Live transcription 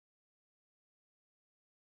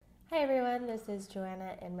Hi everyone, this is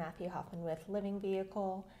Joanna and Matthew Hofmann with Living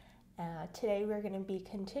Vehicle. Today we're going to be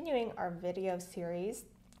continuing our video series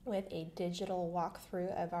with a digital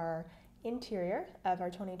walkthrough of our interior of our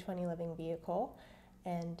 2020 Living Vehicle.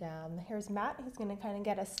 And here's Matt, who's going to kind of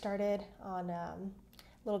get us started on a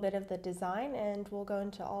little bit of the design, and we'll go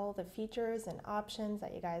into all the features and options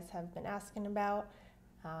that you guys have been asking about.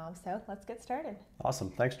 So let's get started.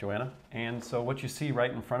 Awesome, thanks Joanna. And so what you see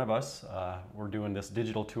right in front of us, we're doing this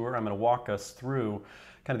digital tour. I'm going to walk us through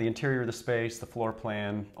kind of the interior of the space, the floor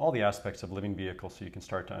plan, all the aspects of Living Vehicle so you can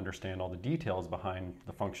start to understand all the details behind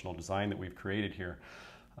the functional design that we've created here.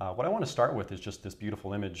 What I want to start with is just this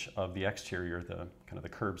beautiful image of the exterior, the kind of the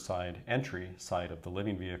curbside entry side of the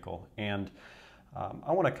Living Vehicle. And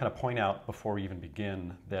I want to kind of point out before we even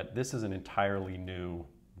begin that this is an entirely new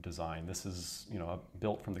design. This is,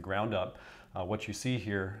 built from the ground up. What you see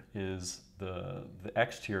here is the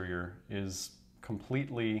exterior is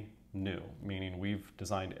completely new, meaning we've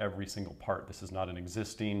designed every single part. This is not an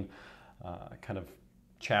existing kind of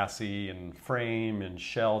chassis and frame and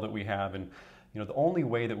shell that we have. And the only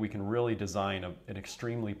way that we can really design an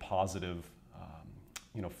extremely positive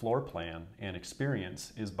floor plan and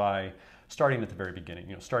experience is by starting at the very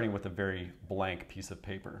beginning, starting with a very blank piece of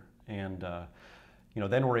paper. And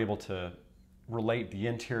then we're able to relate the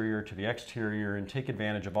interior to the exterior and take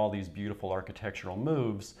advantage of all these beautiful architectural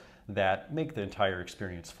moves that make the entire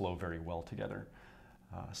experience flow very well together.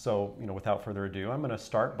 So without further ado, I'm going to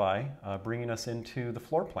start by bringing us into the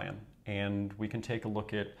floor plan, and we can take a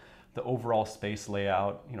look at the overall space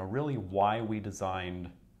layout, really why we designed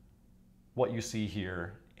what you see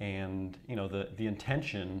here, and the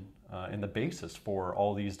intention and the basis for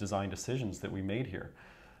all these design decisions that we made here.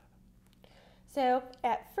 So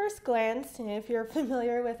at first glance, if you're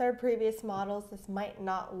familiar with our previous models, this might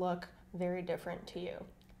not look very different to you.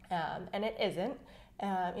 And it isn't.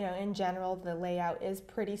 In general, the layout is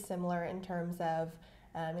pretty similar in terms of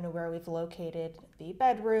where we've located the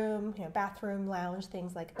bedroom, bathroom, lounge,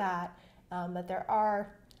 things like that. But there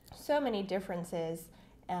are so many differences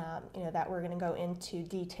that we're going to go into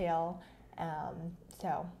detail.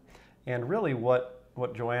 And really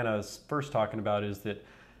what Joanna is first talking about is that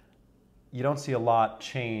you don't see a lot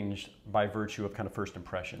changed by virtue of kind of first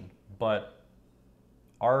impression, but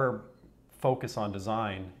our focus on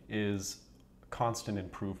design is constant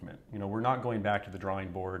improvement. We're not going back to the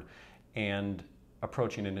drawing board and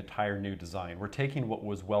approaching an entire new design. We're taking what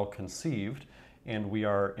was well conceived and we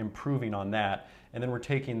are improving on that, and then we're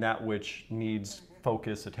taking that which needs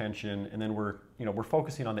focus, attention, and then we're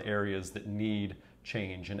focusing on the areas that need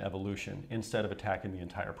change and evolution instead of attacking the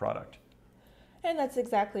entire product. And that's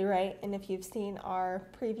exactly right. And if you've seen our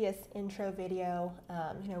previous intro video,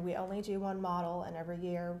 we only do one model, and every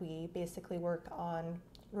year we basically work on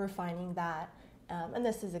refining that. And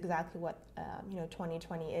this is exactly what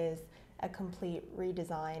 2020 is, a complete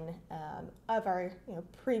redesign of our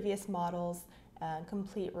previous models,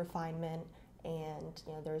 complete refinement, and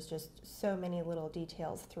there's just so many little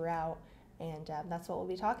details throughout, and that's what we'll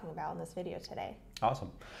be talking about in this video today. Awesome.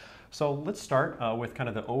 So let's start with kind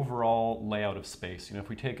of the overall layout of space. If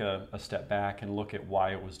we take a step back and look at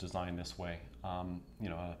why it was designed this way,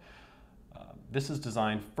 this is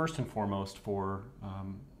designed first and foremost for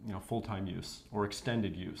full-time use or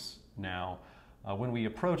extended use. Now, when we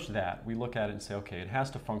approach that, we look at it and say, okay, it has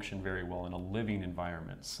to function very well in a living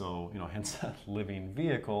environment. So, hence a living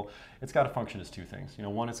vehicle, it's got to function as two things.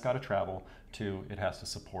 One, it's got to travel. Two, it has to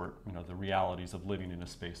support the realities of living in a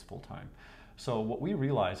space full-time. So what we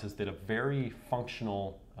realize is that a very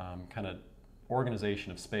functional kind of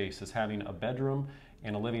organization of space is having a bedroom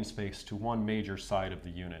and a living space to one major side of the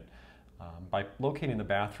unit. By locating the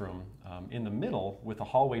bathroom in the middle with a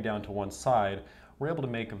hallway down to one side, we're able to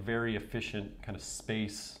make a very efficient kind of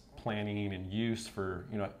space planning and use for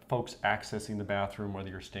folks accessing the bathroom, whether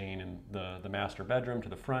you're staying in the master bedroom to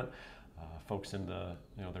the front, folks in the,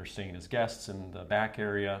 they're staying as guests in the back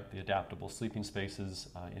area, the adaptable sleeping spaces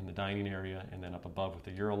in the dining area, and then up above with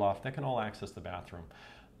the Euroloft, that can all access the bathroom.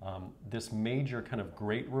 This major kind of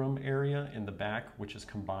great room area in the back, which is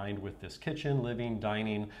combined with this kitchen, living,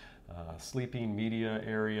 dining, sleeping, media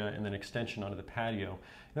area, and then extension onto the patio,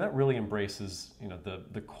 that really embraces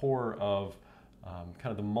the core of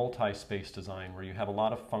kind of the multi-space design, where you have a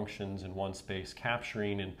lot of functions in one space,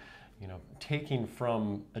 capturing and taking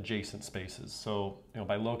from adjacent spaces. So,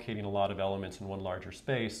 by locating a lot of elements in one larger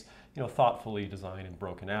space, thoughtfully designed and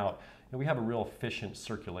broken out, we have a real efficient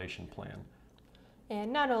circulation plan.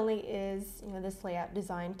 And not only is this layout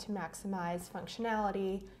designed to maximize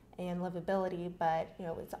functionality and livability, but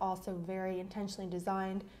it's also very intentionally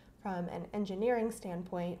designed from an engineering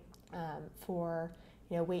standpoint for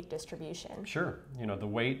weight distribution? Sure. The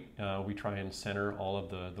weight, we try and center all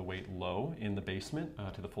of the weight low in the basement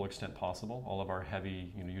to the full extent possible. All of our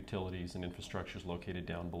heavy utilities and infrastructure is located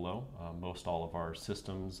down below. Most all of our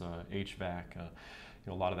systems, HVAC,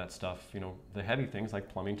 a lot of that stuff, the heavy things like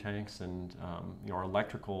plumbing tanks and our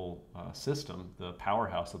electrical system, the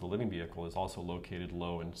powerhouse of the living vehicle, is also located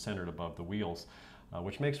low and centered above the wheels,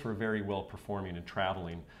 which makes for a very well performing and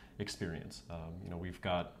traveling experience. We've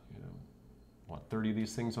got 30 of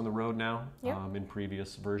these things on the road now. Yep. In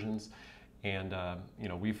previous versions, and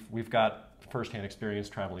we've got firsthand experience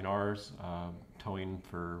traveling ours, towing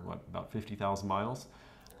for about 50,000 miles.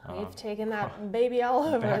 We've taken that baby all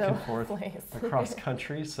over back the and forth place. across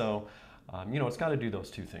country. So it's got to do those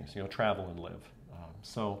two things, travel and live.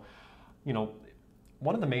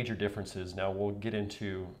 One of the major differences now we'll get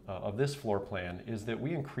into of this floor plan is that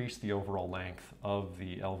we increased the overall length of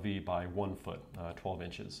the LV by 1 foot, 12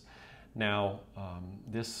 inches. Now,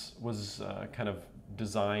 this was kind of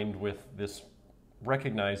designed with this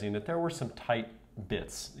recognizing that there were some tight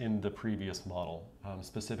bits in the previous model,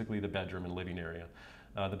 specifically the bedroom and living area.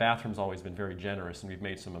 The bathroom's always been very generous, and we've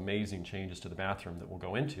made some amazing changes to the bathroom that we'll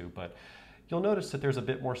go into, but you'll notice that there's a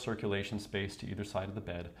bit more circulation space to either side of the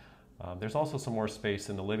bed. There's also some more space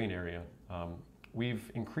in the living area.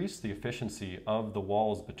 We've increased the efficiency of the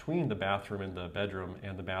walls between the bathroom and the bedroom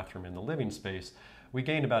and the bathroom and the living space. We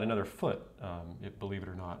gained about another foot, believe it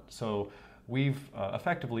or not. So we've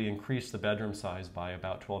effectively increased the bedroom size by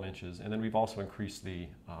about 12 inches, and then we've also increased the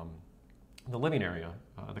living area,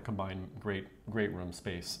 the combined great room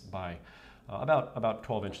space, by about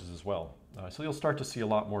 12 inches as well. So you'll start to see a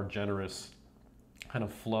lot more generous kind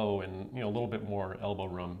of flow and a little bit more elbow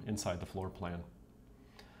room inside the floor plan.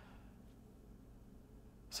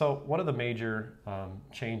 So one of the major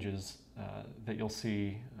changes that you'll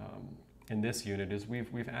see in this unit is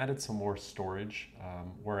we've added some more storage,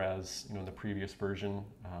 whereas in the previous version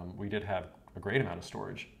we did have a great amount of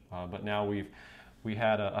storage, but now we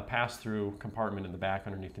had a pass-through compartment in the back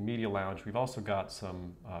underneath the media lounge. We've also got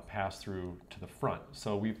some pass-through to the front,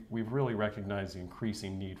 so we've really recognized the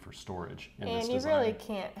increasing need for storage in this design. And you really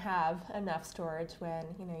can't have enough storage when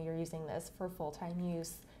you're using this for full-time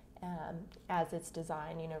use. As it's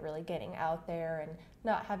designed, really getting out there and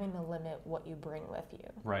not having to limit what you bring with you.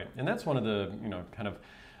 Right, and that's one of the kind of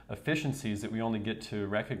efficiencies that we only get to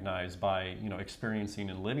recognize by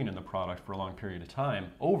experiencing and living in the product for a long period of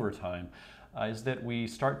time, over time, is that we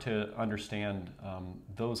start to understand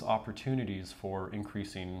those opportunities for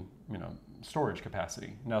increasing storage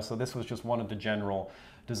capacity. Now, so this was just one of the general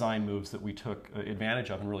design moves that we took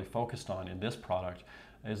advantage of and really focused on in this product,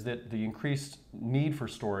 is that the increased need for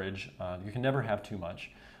storage, you can never have too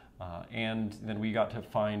much. And then we got to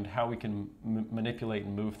find how we can manipulate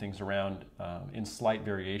and move things around in slight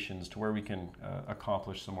variations to where we can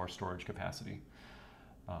accomplish some more storage capacity.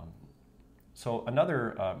 So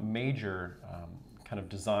another major kind of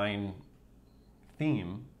design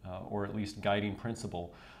theme, or at least guiding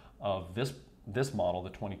principle of this model,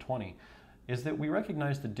 the 2020, is that we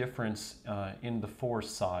recognize the difference in the four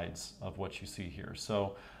sides of what you see here.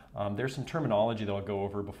 So there's some terminology that I'll go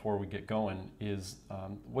over before we get going. Is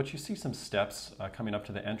what you see some steps coming up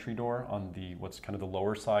to the entry door on what's kind of the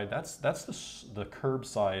lower side. That's the curb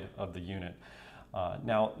side of the unit.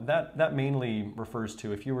 Now that mainly refers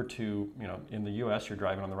to if you were to, in the U.S. you're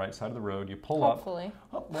driving on the right side of the road, you pull up. Hopefully.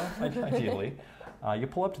 Oh, well, ideally. You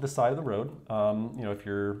pull up to the side of the road, if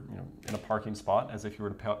you're in a parking spot, as if you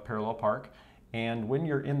were to parallel park. And when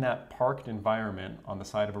you're in that parked environment on the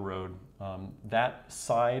side of a road, that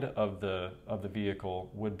side of the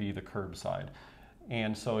vehicle would be the curb side.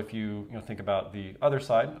 And so if you think about the other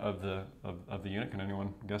side of the unit, can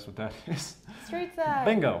anyone guess what that is? Street side.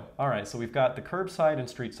 Bingo. All right, so we've got the curb side and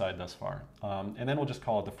street side thus far. And then we'll just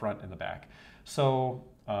call it the front and the back. So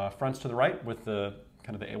front's to the right with the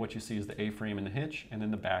kind of what you see is the A-frame and the hitch, and then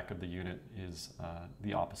the back of the unit is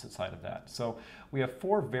the opposite side of that. So we have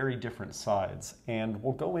four very different sides, and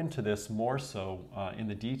we'll go into this more so in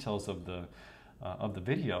the details of the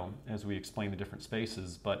video as we explain the different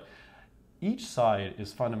spaces. But each side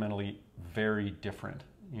is fundamentally very different,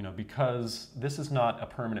 because this is not a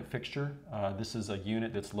permanent fixture. This is a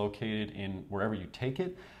unit that's located in wherever you take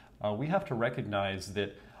it. We have to recognize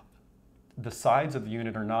that the sides of the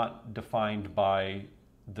unit are not defined by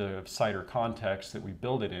the site or context that we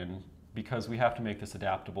build it in, because we have to make this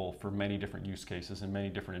adaptable for many different use cases and many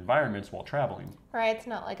different environments while traveling. Right, it's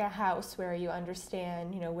not like a house where you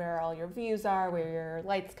understand, where all your views are, where your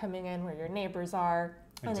light's coming in, where your neighbors are,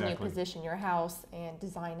 and then you position your house and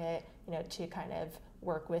design it, to kind of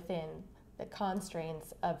work within the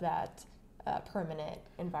constraints of that permanent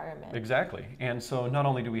environment. Exactly. And so not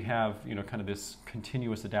only do we have, kind of this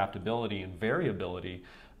continuous adaptability and variability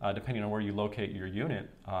depending on where you locate your unit,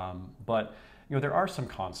 but there are some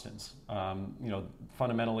constants.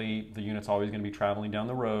 Fundamentally, the unit's always going to be traveling down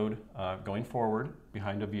the road, going forward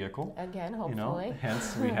behind a vehicle. Again, hopefully.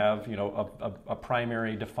 Hence, we have a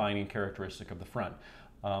primary defining characteristic of the front.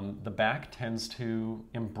 The back tends to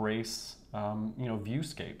embrace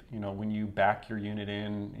viewscape. When you back your unit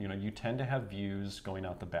in, you tend to have views going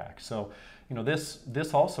out the back. So,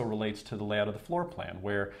 this also relates to the layout of the floor plan,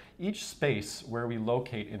 where each space where we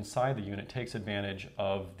locate inside the unit takes advantage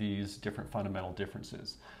of these different fundamental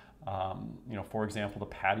differences. For example, the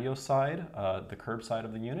patio side, the curb side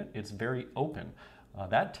of the unit, it's very open.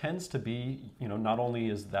 That tends to be, not only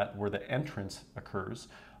is that where the entrance occurs,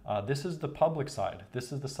 this is the public side.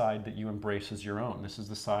 This is the side that you embrace as your own. This is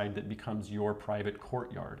the side that becomes your private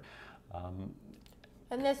courtyard.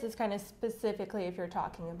 And this is kind of specifically if you're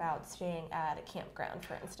talking about staying at a campground,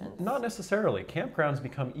 for instance. Not necessarily. Campgrounds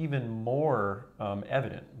become even more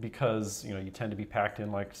evident because you tend to be packed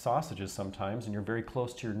in like sausages sometimes, and you're very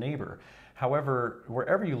close to your neighbor. However,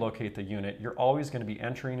 wherever you locate the unit, you're always going to be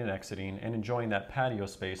entering and exiting and enjoying that patio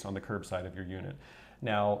space on the curb side of your unit.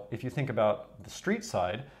 Now, if you think about the street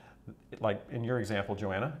side, like in your example,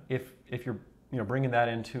 Joanna, if you're bringing that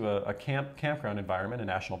into a campground environment, a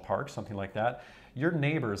national park, something like that, your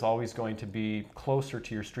neighbor is always going to be closer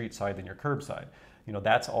to your street side than your curb side.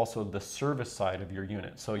 That's also the service side of your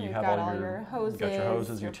unit. So you have all your hoses, you got your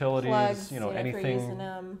hoses, utilities, plugs,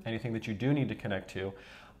 anything that you do need to connect to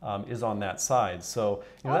is on that side. So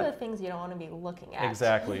all the things you don't want to be looking at.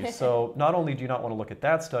 Exactly. So not only do you not want to look at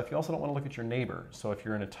that stuff, you also don't want to look at your neighbor. So if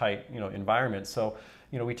you're in a tight environment, so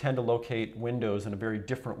we tend to locate windows in a very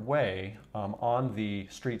different way on the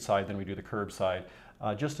street side than we do the curb side,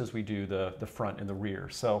 just as we do the front and the rear.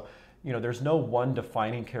 So there's no one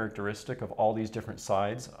defining characteristic of all these different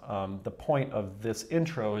sides. The point of this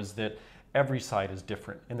intro is that every side is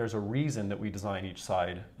different, and there's a reason that we design each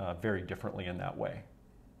side very differently in that way.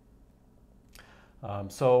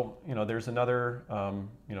 There's another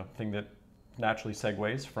thing that naturally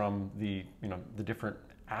segues from the different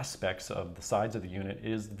aspects of the sides of the unit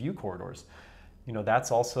is the view corridors.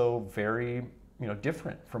 That's also very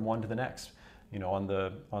different from one to the next. On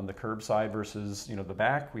the curb side versus the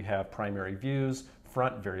back, we have primary views.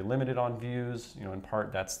 Front, very limited on views. In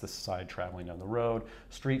part, that's the side traveling down the road.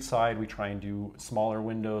 Street side, we try and do smaller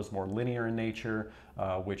windows, more linear in nature,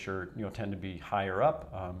 which are tend to be higher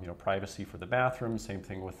up. Privacy for the bathroom. Same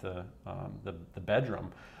thing with the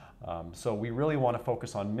bedroom. So we really want to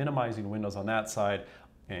focus on minimizing windows on that side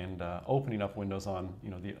and opening up windows on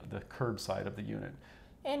the curb side of the unit.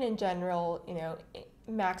 And in general,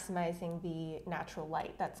 maximizing the natural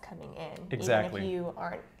light that's coming in. Exactly. Even if you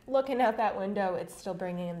aren't looking out that window, it's still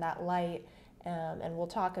bringing in that light. And we'll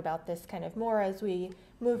talk about this kind of more as we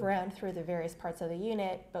move around through the various parts of the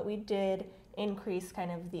unit, but we did increase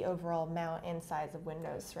kind of the overall amount and size of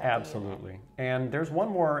windows throughout Absolutely. the unit. And there's one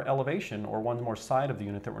more elevation or one more side of the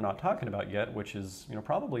unit that we're not talking about yet, which is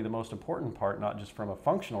probably the most important part, not just from a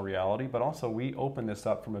functional reality, but also we open this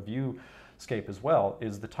up from a viewscape as well,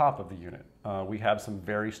 is the top of the unit. We have some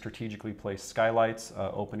very strategically placed skylights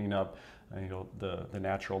opening up the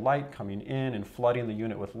natural light coming in and flooding the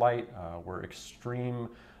unit with light. We're extreme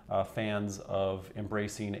fans of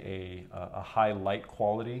embracing a high light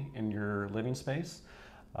quality in your living space.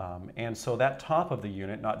 And so that top of the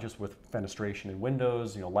unit, not just with fenestration and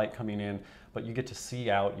windows, light coming in, but you get to see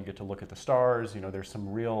out, you get to look at the stars, there's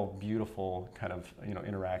some real beautiful kind of,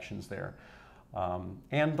 interactions there.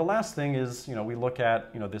 And the last thing is, we look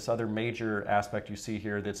at, this other major aspect you see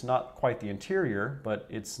here that's not quite the interior, but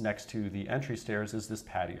it's next to the entry stairs, is this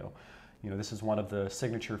patio. This is one of the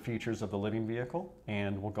signature features of the living vehicle,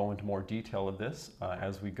 and we'll go into more detail of this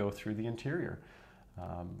as we go through the interior.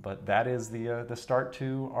 But that is the start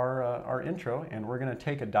to our intro, and we're going to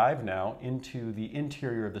take a dive now into the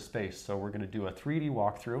interior of the space. So we're going to do a 3D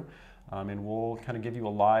walkthrough, and we'll kind of give you a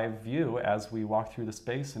live view as we walk through the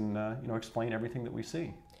space and explain everything that we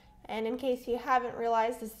see. And in case you haven't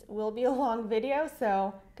realized, this will be a long video,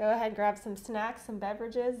 so go ahead, grab some snacks, some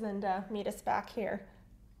beverages, and meet us back here.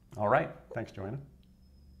 All right. Thanks, Joanna.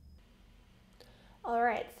 All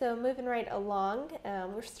right, so moving right along,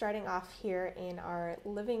 we're starting off here in our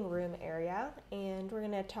living room area, and we're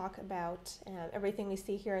going to talk about everything we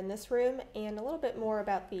see here in this room and a little bit more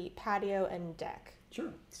about the patio and deck.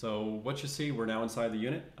 Sure. So what you see, we're now inside the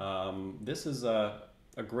unit. This is a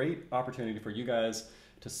great opportunity for you guys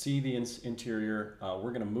to see the interior.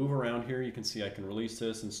 We're going to move around here. You can see I can release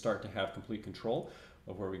this and start to have complete control.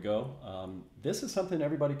 of where we go. This is something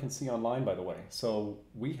everybody can see online, by the way. So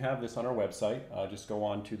we have this on our website. Just go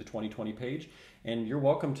on to the 2020 page, and you're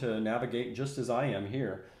welcome to navigate just as I am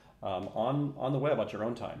here on the web at your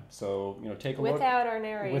own time. So take a look. Without our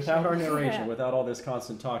narration. Without our narration, without all this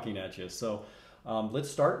constant talking at you. So let's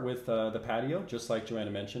start with the patio. Just like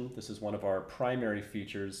Joanna mentioned, this is one of our primary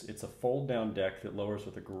features. It's a fold-down deck that lowers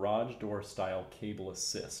with a garage door style cable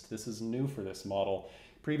assist. This is new for this model.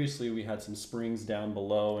 Previously, we had some springs down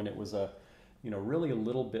below, and it was really a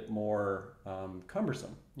little bit more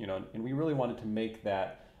cumbersome, and we really wanted to make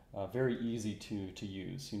that very easy to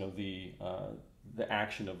use. The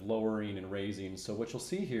action of lowering and raising. So what you'll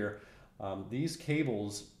see here, these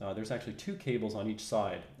cables, there's actually two cables on each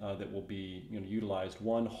side that will be utilized.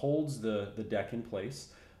 One holds the deck in place.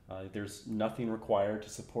 There's nothing required to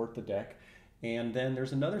support the deck, and then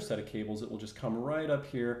there's another set of cables that will just come right up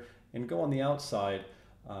here and go on the outside.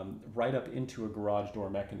 Right up into a garage door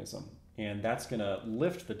mechanism, and that's going to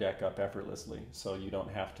lift the deck up effortlessly, so you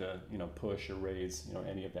don't have to push or raise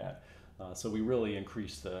any of that. So we really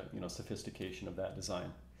increase the sophistication of that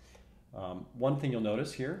design. One thing you'll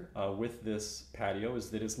notice here with this patio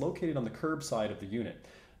is that it's located on the curb side of the unit.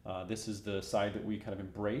 This is the side that we kind of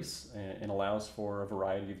embrace and allows for a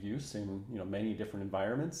variety of use in many different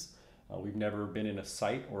environments. We've never been in a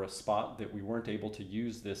site or a spot that we weren't able to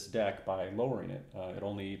use this deck by lowering it. It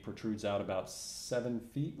only protrudes out about 7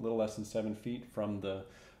 feet, a little less than 7 feet from the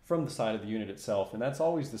side of the unit itself, and that's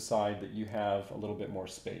always the side that you have a little bit more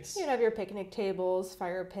space. You have your picnic tables,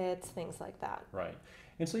 fire pits, things like that. Right.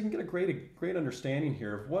 And so you can get a great understanding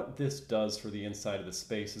here of what this does for the inside of the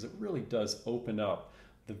space. Is it really does open up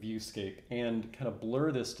the viewscape and kind of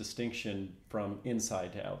blur this distinction from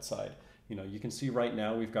inside to outside. You can see right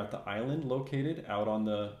now we've got the island located out on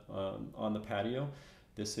the patio.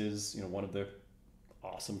 This is one of the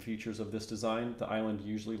awesome features of this design. The island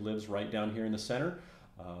usually lives right down here in the center.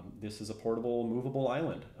 This is a portable, movable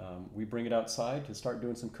island. We bring it outside to start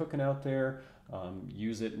doing some cooking out there.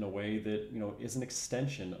 Use it in a way that is an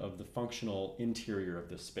extension of the functional interior of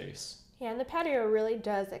this space. Yeah, and the patio really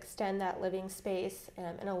does extend that living space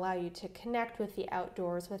and allow you to connect with the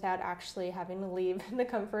outdoors without actually having to leave the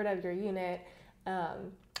comfort of your unit.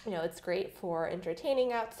 It's great for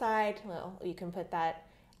entertaining outside. Well, you can put that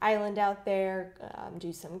island out there,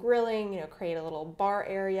 do some grilling, create a little bar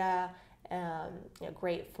area.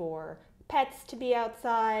 Great for pets to be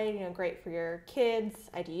outside, great for your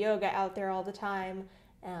kids. I do yoga out there all the time.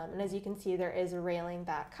 And as you can see, there is a railing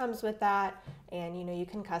that comes with that, and you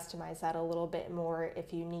can customize that a little bit more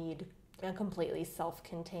if you need a completely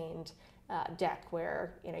self-contained deck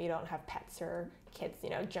where you don't have pets or kids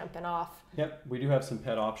jumping off. Yep, we do have some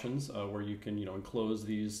pet options where you can enclose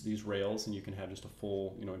these rails, and you can have just a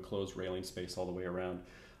full enclosed railing space all the way around.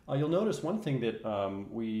 You'll notice one thing that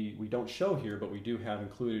we don't show here, but we do have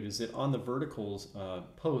included, is that on the verticals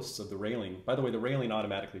posts of the railing, by the way, the railing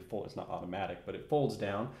automatically folds. It's not automatic, but it folds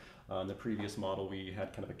down. In the previous model, we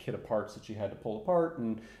had kind of a kit of parts that you had to pull apart,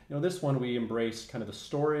 and this one we embraced kind of the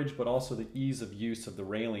storage, but also the ease of use of the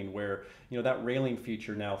railing, where that railing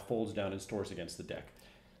feature now folds down and stores against the deck.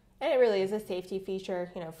 And it really is a safety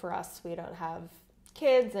feature. For us, we don't have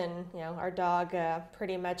kids, and our dog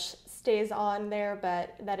pretty much stays on there,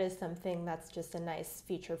 but that is something that's just a nice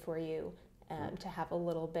feature for you to have a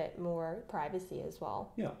little bit more privacy as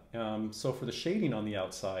well. Yeah, so for the shading on the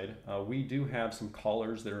outside, we do have some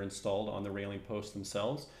collars that are installed on the railing posts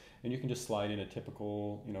themselves, and you can just slide in a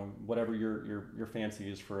typical, whatever your fancy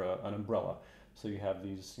is for an umbrella. So you have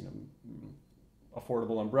these,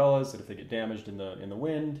 affordable umbrellas that if they get damaged in the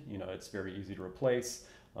wind, it's very easy to replace.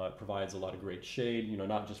 It provides a lot of great shade,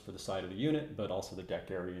 not just for the side of the unit, but also the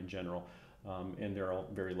deck area in general. And they're all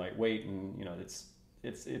very lightweight, and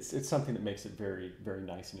it's something that makes it very, very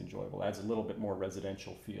nice and enjoyable. Adds a little bit more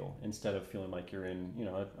residential feel instead of feeling like you're in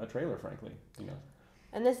a trailer, frankly.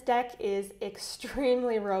 And this deck is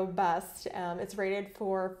extremely robust. It's rated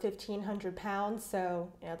for 1,500 pounds, so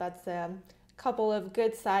that's a couple of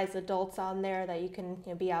good-sized adults on there that you can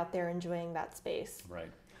be out there enjoying that space.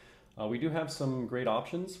 Right. We do have some great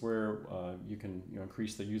options where you can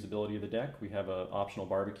increase the usability of the deck. We have an optional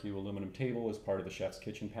barbecue aluminum table as part of the chef's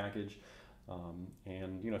kitchen package.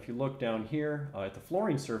 And if you look down here at the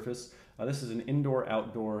flooring surface, this is an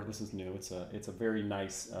indoor-outdoor. This is new. It's a very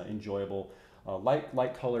nice, enjoyable,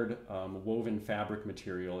 light-colored woven fabric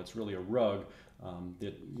material. It's really a rug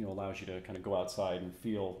that allows you to kind of go outside and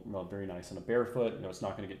feel very nice on a barefoot. It's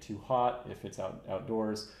not going to get too hot if it's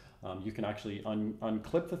outdoors. You can actually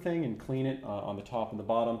unclip the thing and clean it on the top and the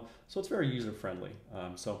bottom, so it's very user-friendly.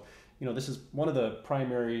 So this is one of the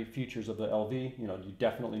primary features of the LV. You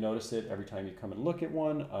definitely notice it every time you come and look at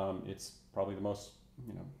one. It's probably the most,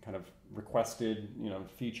 kind of requested,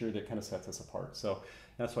 feature that kind of sets us apart. So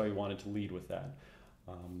that's why we wanted to lead with that.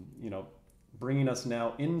 Bringing us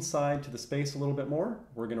now inside to the space a little bit more,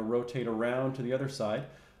 we're going to rotate around to the other side.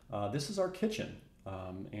 This is our kitchen,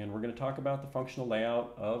 and we're going to talk about the functional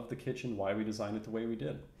layout of the kitchen, why we designed it the way we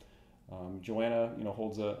did. Joanna,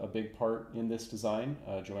 holds a big part in this design.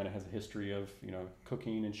 Joanna has a history of,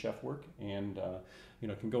 cooking and chef work, and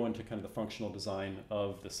can go into kind of the functional design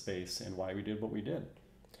of the space and why we did what we did.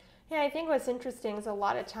 Yeah, I think what's interesting is a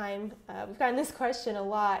lot of time, we've gotten this question a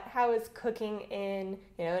lot, how is cooking in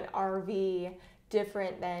an RV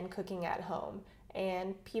different than cooking at home?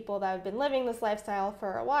 And people that have been living this lifestyle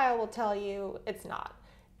for a while will tell you it's not.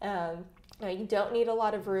 You don't need a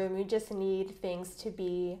lot of room, you just need things to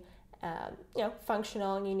be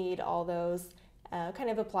functional, and you need all those kind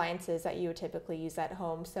of appliances that you would typically use at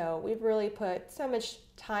home. So we've really put so much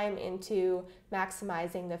time into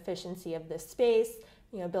maximizing the efficiency of this space,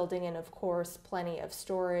 building in, of course, plenty of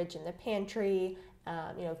storage in the pantry,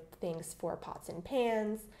 things for pots and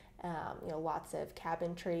pans, lots of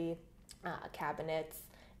cabinetry, cabinets,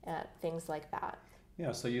 things like that.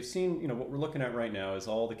 Yeah, so you've seen, what we're looking at right now is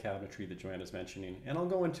all the cabinetry that Joanna's mentioning, and I'll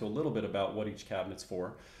go into a little bit about what each cabinet's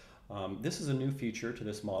for. This is a new feature to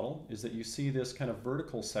this model, is that you see this kind of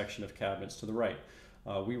vertical section of cabinets to the right.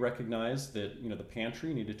 We recognize that the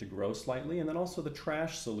pantry needed to grow slightly, and then also the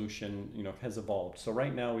trash solution has evolved. So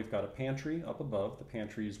right now we've got a pantry up above. The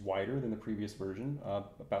pantry is wider than the previous version,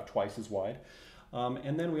 about twice as wide.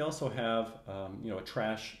 And then we also have a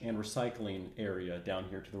trash and recycling area down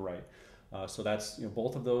here to the right. So that's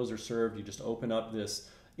both of those are served. You just open up this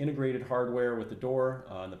integrated hardware with the door,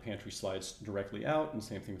 and the pantry slides directly out, and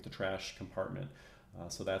same thing with the trash compartment.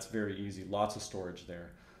 So that's very easy. Lots of storage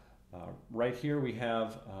there. Right here we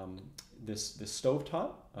have this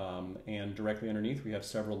stovetop, and directly underneath we have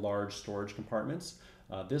several large storage compartments.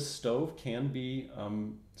 This stove can be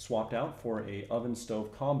swapped out for a oven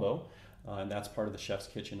stove combo, and that's part of the chef's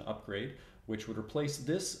kitchen upgrade, which would replace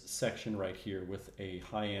this section right here with a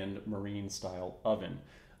high-end marine style oven.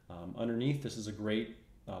 Underneath, this is a great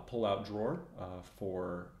pull-out drawer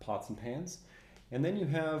for pots and pans. And then you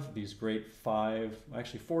have these great 4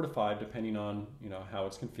 to 5, depending on how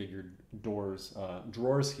it's configured,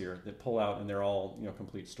 drawers here that pull out, and they're all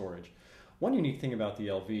complete storage. One unique thing about the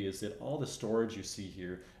LV is that all the storage you see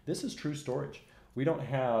here, this is true storage. We don't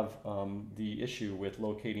have the issue with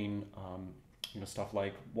locating stuff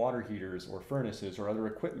like water heaters or furnaces or other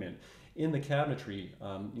equipment in the cabinetry.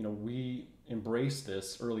 We embraced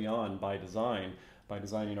this early on by designing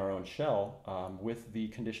our own shell with the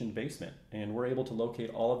conditioned basement, and we're able to locate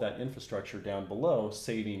all of that infrastructure down below,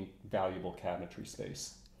 saving valuable cabinetry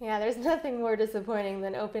space. Yeah, there's nothing more disappointing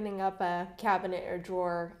than opening up a cabinet or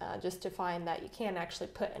drawer just to find that you can't actually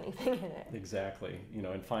put anything in it. Exactly,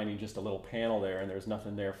 and finding just a little panel there and there's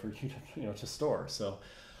nothing there for you to to store. So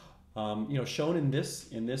shown in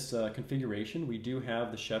this configuration, we do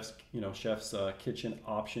have the chef's kitchen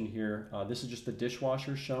option here. This is just the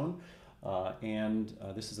dishwasher shown. And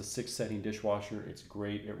this is a 6-setting dishwasher. It's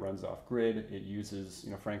great. It runs off grid. It uses,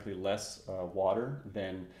 frankly, less water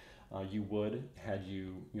than you would had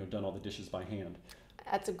you, done all the dishes by hand.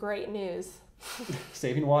 That's great news.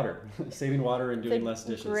 Saving water, and doing less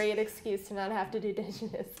dishes. Great excuse to not have to do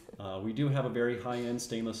dishes. We do have a very high-end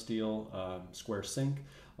stainless steel square sink,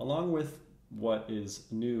 along with what is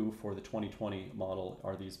new for the 2020 model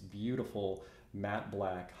are these beautiful matte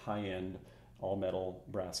black high-end all metal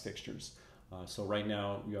brass fixtures. So right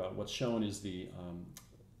now, what's shown is the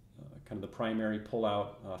kind of the primary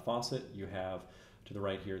pull-out faucet. You have to the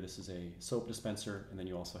right here, this is a soap dispenser, and then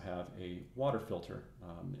you also have a water filter,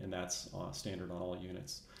 and that's standard on all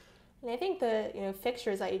units. And I think the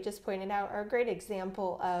fixtures that you just pointed out are a great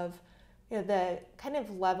example of the kind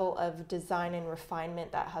of level of design and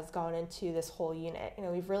refinement that has gone into this whole unit.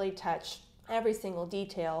 We've really touched every single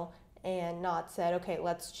detail and not said, okay,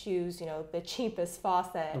 let's choose, the cheapest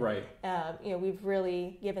faucet. Right. We've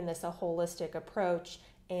really given this a holistic approach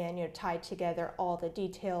and, tied together all the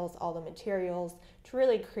details, all the materials to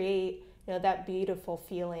really create, that beautiful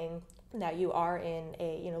feeling that you are in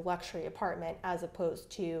a, luxury apartment as opposed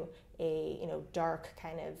to a, dark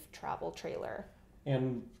kind of travel trailer.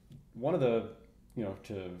 And one of the,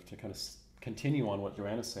 to kind of continue on what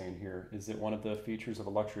Joanna's saying here is that one of the features of a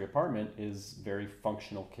luxury apartment is very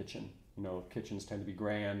functional kitchen. Kitchens tend to be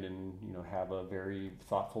grand and have a very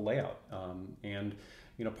thoughtful layout. And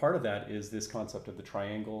Part of that is this concept of the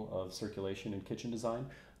triangle of circulation in kitchen design,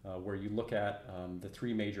 where you look at the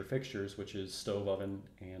three major fixtures, which is stove, oven,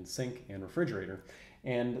 and sink and refrigerator.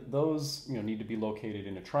 And those need to be located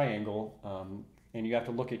in a triangle, and you have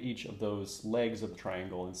to look at each of those legs of the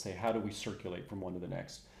triangle and say, how do we circulate from one to the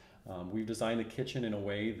next? We've designed the kitchen in a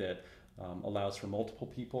way that allows for multiple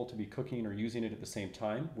people to be cooking or using it at the same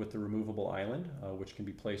time with the removable island, which can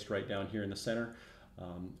be placed right down here in the center.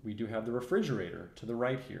 We do have the refrigerator to the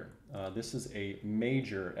right here. This is a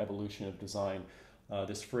major evolution of design.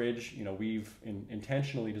 This fridge, we've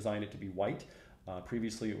intentionally designed it to be white.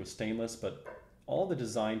 Previously it was stainless, but all the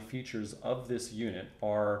design features of this unit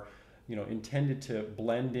are intended to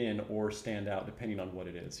blend in or stand out depending on what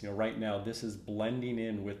it is. Right now this is blending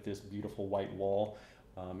in with this beautiful white wall,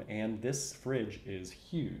 and this fridge is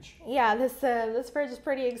huge. Yeah, this fridge is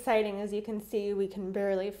pretty exciting. As you can see, we can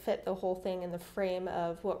barely fit the whole thing in the frame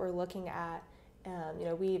of what we're looking at.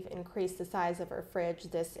 We've increased the size of our fridge.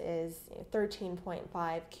 This is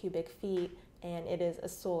 13.5 cubic feet, and it is a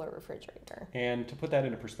solar refrigerator. And to put that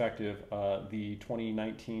into perspective, the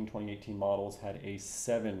 2019, 2018 models had a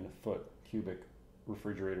 7-foot cubic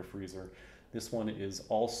refrigerator freezer. This one is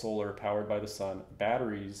all solar, powered by the sun.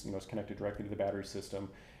 Batteries, it's connected directly to the battery system,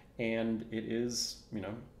 and it is,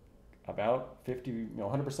 about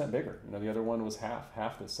 100% bigger. The other one was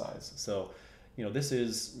half this size. So, this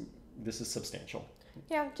is substantial.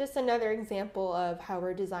 Yeah, just another example of how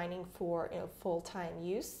we're designing for full-time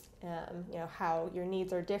use. How your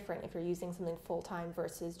needs are different if you're using something full-time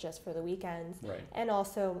versus just for the weekends. Right. And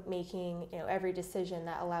also making every decision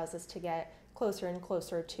that allows us to get closer and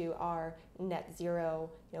closer to our net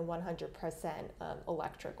zero 100%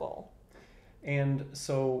 electrical. And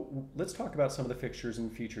so let's talk about some of the fixtures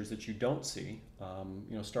and features that you don't see,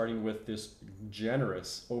 starting with this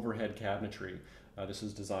generous overhead cabinetry. This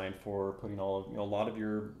is designed for putting a lot of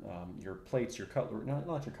your plates, your cutlery,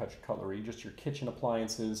 not your cutlery, just your kitchen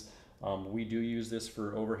appliances. We do use this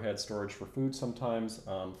for overhead storage for food sometimes,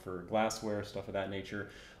 for glassware, stuff of that nature.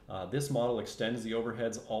 This model extends the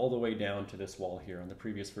overheads all the way down to this wall here. On the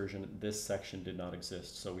previous version, this section did not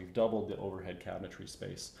exist, so we've doubled the overhead cabinetry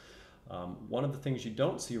space. One of the things you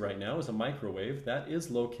don't see right now is a microwave. That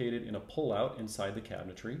is located in a pull-out inside the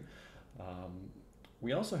cabinetry.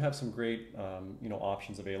 We also have some great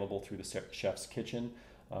options available through the chef's kitchen.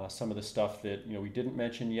 Some of the stuff that we didn't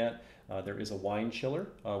mention yet. There is a wine chiller,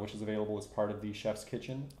 which is available as part of the chef's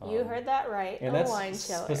kitchen. You heard that right, and a wine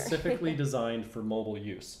chiller. Specifically designed for mobile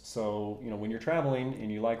use. So when you're traveling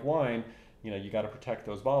and you like wine, you got to protect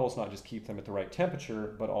those bottles, not just keep them at the right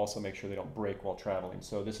temperature, but also make sure they don't break while traveling.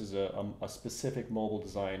 So this is a specific mobile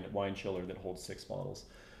designed wine chiller that holds 6 bottles.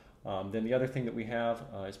 Then the other thing that we have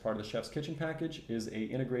as part of the chef's kitchen package is a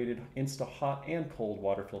integrated Insta hot and cold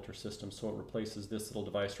water filter system. So it replaces this little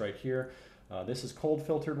device right here. This is cold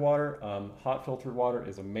filtered water. Hot filtered water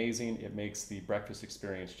is amazing. It makes the breakfast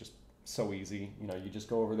experience just so easy. You just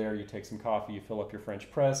go over there, you take some coffee, you fill up your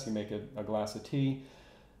French press, you make a glass of tea.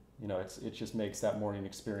 It just makes that morning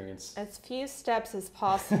experience as few steps as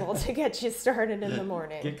possible to get you started in the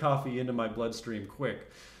morning. Get coffee into my bloodstream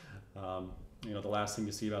quick. The last thing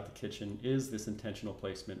you see about the kitchen is this intentional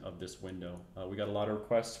placement of this window. We got a lot of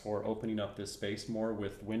requests for opening up this space more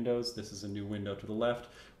with windows. This is a new window to the left.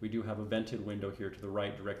 We do have a vented window here to the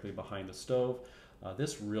right, directly behind the stove.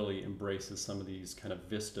 This really embraces some of these kind of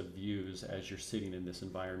vista views as you're sitting in this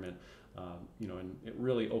environment. And it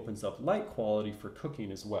really opens up light quality for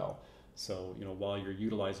cooking as well. So, while you're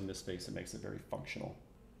utilizing this space, it makes it very functional.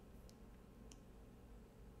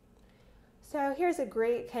 So here's a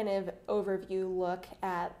great kind of overview look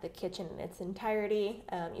at the kitchen in its entirety.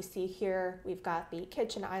 You see here we've got the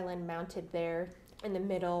kitchen island mounted there in the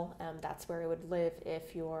middle. That's where it would live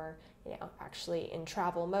if you're actually in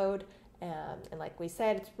travel mode. And like we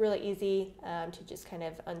said, it's really easy to just kind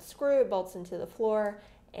of unscrew. It bolts into the floor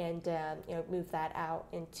and move that out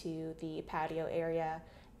into the patio area.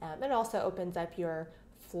 It also opens up your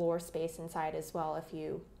floor space inside as well if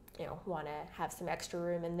you want to have some extra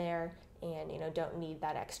room in there and don't need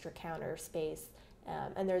that extra counter space.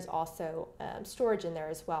 And there's also storage in there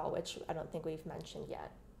as well, which I don't think we've mentioned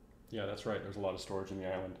yet. Yeah, that's right. There's a lot of storage in the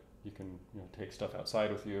island. You can take stuff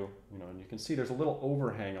outside with you, and you can see there's a little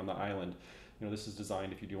overhang on the island. This is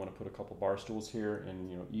designed if you do want to put a couple bar stools here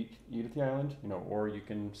and eat at the island, or you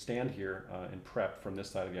can stand here and prep from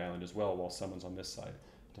this side of the island as well while someone's on this side,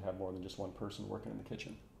 to have more than just one person working in the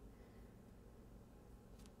kitchen.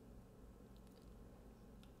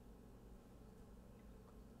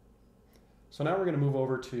 So now we're going to move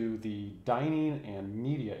over to the dining and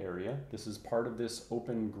media area. This is part of this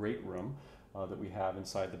open great room that we have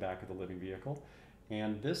inside the back of the living vehicle.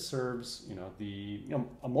 And this serves,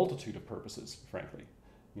 a multitude of purposes, frankly.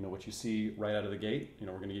 What you see right out of the gate, we're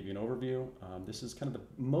going to give you an overview. This is kind of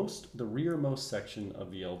the rearmost section of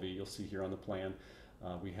the LV. You'll see here on the plan.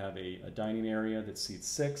 We have a dining area that seats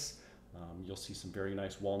 6. You'll see some very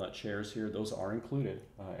nice walnut chairs here. Those are included.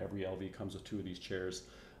 Every LV comes with 2 of these chairs.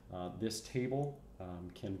 This table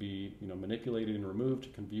can be manipulated and removed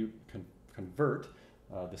to convert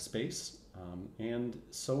the space. And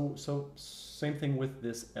so same thing with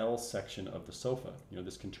this L section of the sofa.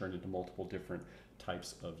 This can turn into multiple different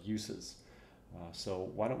types of uses.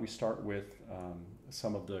 So why don't we start with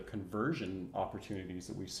some of the conversion opportunities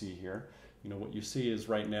that we see here. What you see is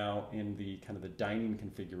right now in the kind of the dining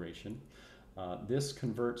configuration, this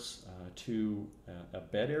converts to a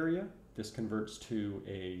bed area. This converts to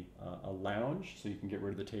a lounge, so you can get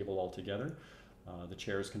rid of the table altogether. The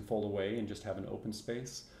chairs can fold away and just have an open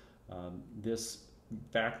space. This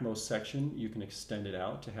backmost section, you can extend it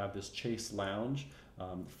out to have this chase lounge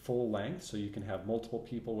full length, so you can have multiple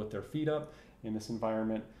people with their feet up in this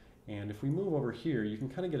environment. And if we move over here, you can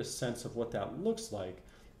kind of get a sense of what that looks like.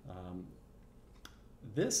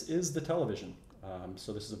 This is the television.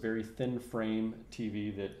 So this is a very thin frame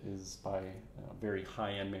TV that is by a very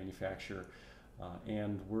high-end manufacturer.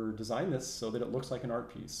 And we're designing this so that it looks like an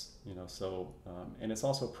art piece, and it's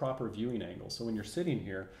also proper viewing angle. So when you're sitting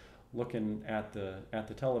here looking at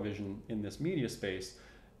the television in this media space,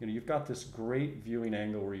 you've got this great viewing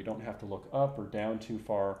angle where you don't have to look up or down too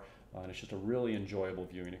far, and it's just a really enjoyable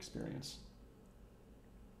viewing experience.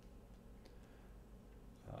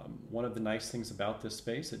 One of the nice things about this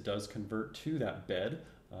space, it does convert to that bed.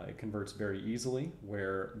 It converts very easily,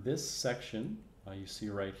 where this section you see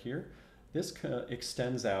right here, this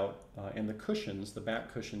extends out, and the cushions, the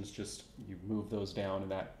back cushions, you move those down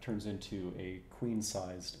and that turns into a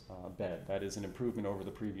queen-sized bed. That is an improvement over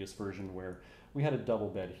the previous version where we had a double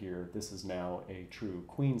bed here. This is now a true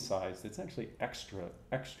queen size. It's actually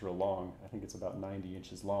extra long. I think it's about 90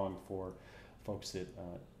 inches long for folks that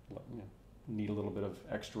need a little bit of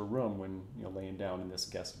extra room when laying down in this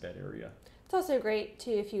guest bed area. It's also great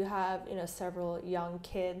too if you have several young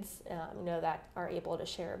kids that are able to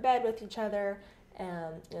share a bed with each other.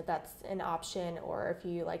 That's an option. Or if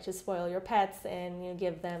you like to spoil your pets and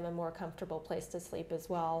give them a more comfortable place to sleep as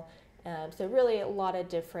well. So really a lot of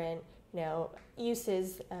different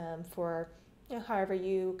uses for however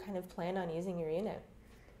you kind of plan on using your unit.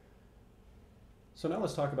 So now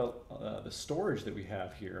let's talk about the storage that we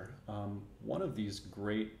have here. One of these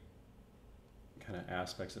great kind of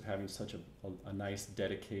aspects of having such a nice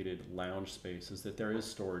dedicated lounge space is that there is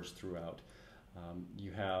storage throughout.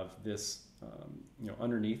 You have this,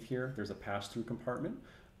 underneath here, there's a pass-through compartment,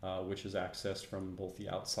 which is accessed from both the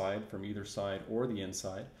outside, from either side, or the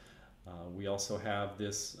inside. We also have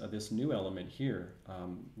this new element here.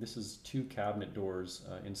 This is 2 cabinet doors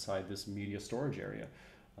inside this media storage area.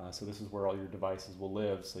 So this is where all your devices will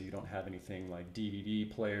live, so you don't have anything like DVD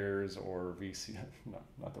players or VCR.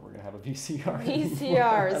 Not that we're going to have a VCR.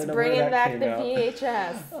 VCRs, bringing back the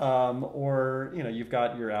VHS. Or you've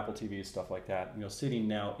got your Apple TV, stuff like that. Sitting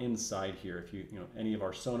now inside here. If any of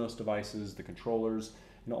our Sonos devices, the controllers,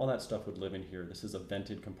 all that stuff would live in here. This is a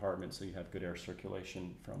vented compartment, so you have good air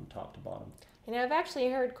circulation from top to bottom. I've actually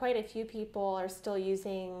heard quite a few people are still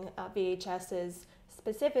using VHSs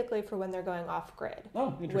specifically for when they're going off grid.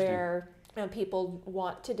 Oh, interesting. Where people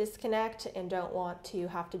want to disconnect and don't want to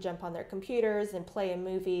have to jump on their computers and play a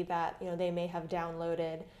movie that they may have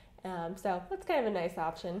downloaded. So that's kind of a nice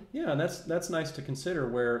option. Yeah, and that's nice to consider,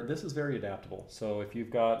 where this is very adaptable. So if you've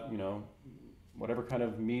got whatever kind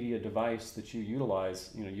of media device that you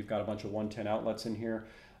utilize, you've got a bunch of 110 outlets in here.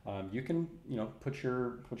 You can put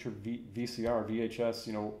your VCR,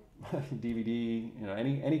 VHS, DVD,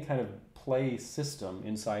 any kind of play system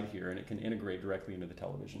inside here, and it can integrate directly into the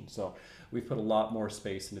television. So we've put a lot more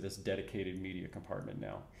space into this dedicated media compartment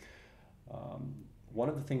now. One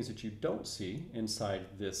of the things that you don't see inside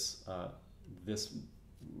this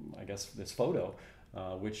photo,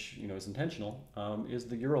 which is intentional, is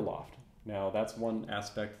the Euroloft. Now that's one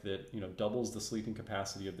aspect that doubles the sleeping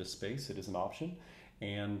capacity of this space. It is an option,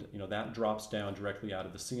 and that drops down directly out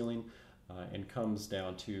of the ceiling and comes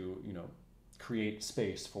down to create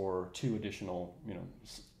space for 2 additional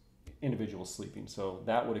individuals sleeping. So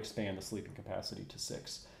that would expand the sleeping capacity to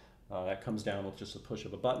 6. That comes down with just a push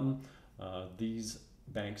of a button. These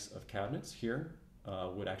banks of cabinets here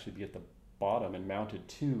would actually be at the bottom and mounted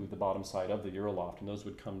to the bottom side of the Euroloft, and those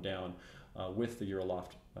would come down with the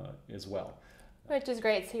Euroloft as well. Which is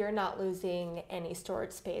great, so you're not losing any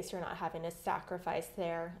storage space. You're not having to sacrifice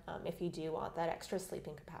there if you do want that extra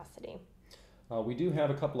sleeping capacity. We do have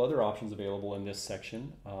a couple other options available in this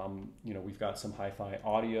section. We've got some hi-fi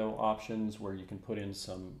audio options where you can put in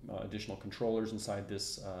some additional controllers inside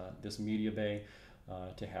this media bay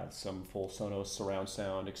to have some full Sonos surround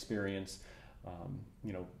sound experience.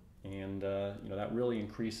 That really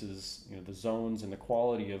increases the zones and the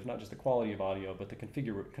quality of, not just the quality of audio, but the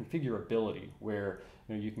configurability, where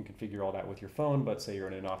you can configure all that with your phone, but say you're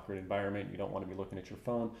in an off-grid environment, you don't want to be looking at your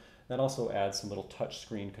phone. That also adds some little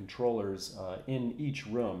touchscreen controllers in each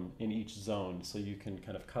room, in each zone, so you can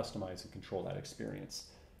kind of customize and control that experience.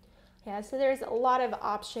 Yeah, so there's a lot of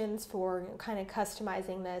options for kind of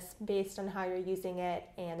customizing this based on how you're using it,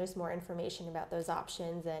 and there's more information about those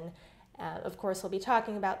options. And of course, we'll be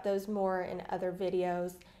talking about those more in other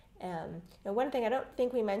videos. One thing I don't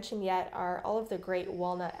think we mentioned yet are all of the great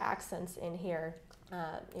walnut accents in here.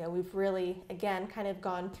 We've really, again, kind of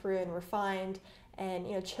gone through and refined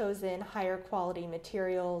and chosen higher quality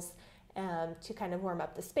materials to kind of warm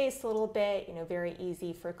up the space a little bit. Very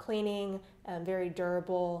easy for cleaning, very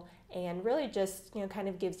durable, and really just kind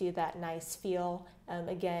of gives you that nice feel.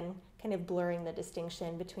 Again, kind of blurring the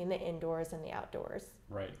distinction between the indoors and the outdoors.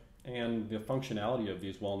 Right, and the functionality of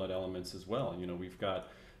these walnut elements as well. We've got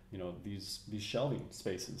these shelving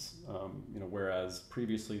spaces. Whereas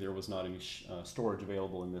previously there was not any storage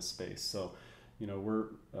available in this space. So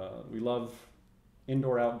we love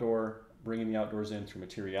indoor outdoor, bringing the outdoors in through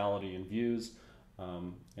materiality and views,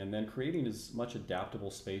 and then creating as much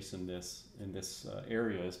adaptable space in this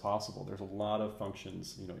area as possible. There's a lot of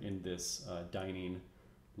functions in this dining,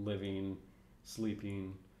 living,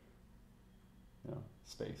 sleeping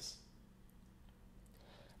space.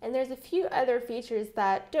 And there's a few other features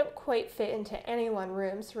that don't quite fit into any one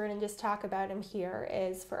room, so we're going to just talk about them here.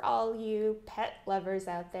 Is for all you pet lovers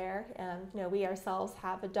out there, we ourselves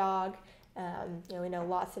have a dog. We know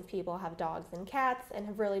lots of people have dogs and cats and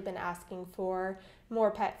have really been asking for more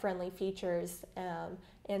pet-friendly features.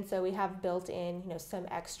 And so we have built in some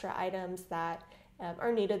extra items that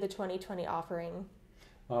are new to the 2020 offering.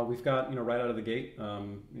 We've got right out of the gate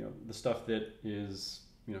the stuff that is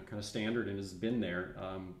kind of standard and has been there.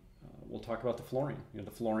 We'll talk about the flooring. The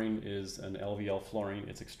flooring is an LVL flooring.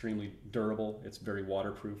 It's extremely durable. It's very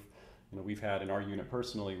waterproof. We've had in our unit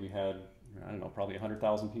personally, we had probably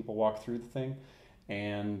 100,000 people walk through the thing,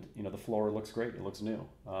 and the floor looks great. It looks new.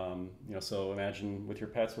 So imagine with your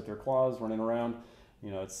pets with their claws running around.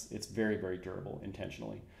 It's very, very durable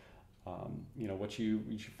intentionally. What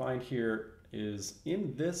you find here is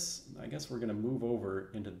in this. I guess we're going to move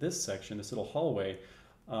over into this section, this little hallway.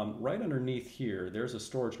 Right underneath here, there's a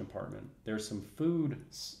storage compartment. There's some food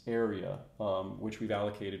area, which we've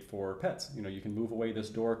allocated for pets. You can move away this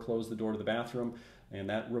door, close the door to the bathroom, and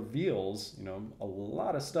that reveals, a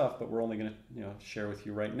lot of stuff, but we're only going to, share with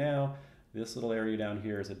you right now. This little area down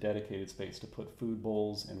here is a dedicated space to put food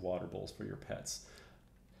bowls and water bowls for your pets.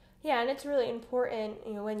 Yeah, and it's really important,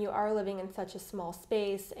 when you are living in such a small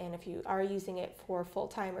space, and if you are using it for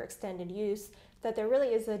full-time or extended use, that there really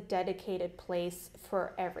is a dedicated place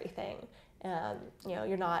for everything.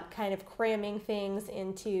 You're not kind of cramming things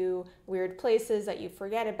into weird places that you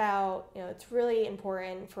forget about. It's really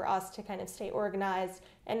important for us to kind of stay organized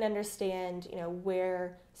and understand,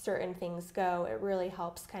 where certain things go. It really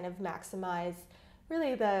helps kind of maximize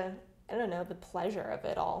really the pleasure of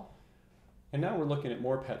it all. And now we're looking at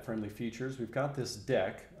more pet-friendly features. We've got this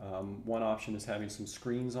deck. One option is having some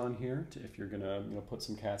screens on here if you're going to put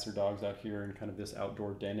some cats or dogs out here in kind of this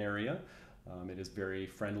outdoor den area. It is very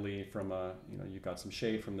friendly from you've got some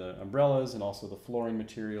shade from the umbrellas, and also the flooring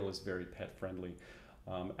material is very pet-friendly.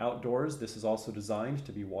 Outdoors, this is also designed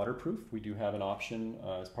to be waterproof. We do have an option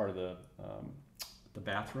as part of the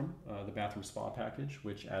bathroom spa package,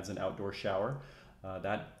 which adds an outdoor shower.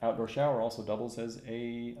 That outdoor shower also doubles as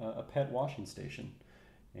a pet washing station,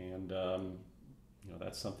 and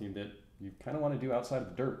that's something that you kind of want to do outside of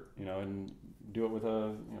the dirt, and do it with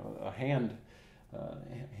a hand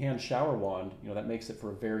shower wand. That makes it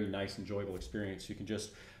for a very nice, enjoyable experience. You can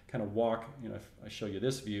just kind of walk. If I show you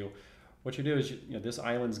this view, what you do is this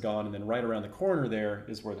island's gone, and then right around the corner there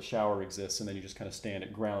is where the shower exists, and then you just kind of stand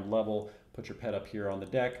at ground level, put your pet up here on the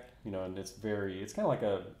deck. And it's kind of like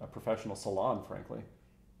a professional salon, frankly.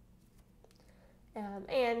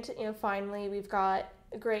 And finally, we've got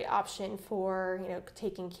a great option for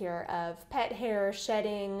taking care of pet hair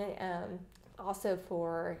shedding. Also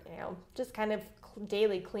for just kind of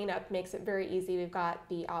daily cleanup, makes it very easy. We've got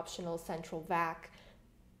the optional central vac.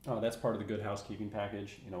 Oh, that's part of the good housekeeping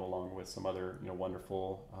package. Along with some other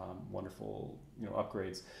wonderful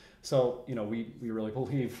upgrades. So we really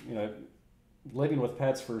believe living with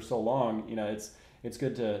pets for so long, it's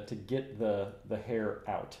good to get the hair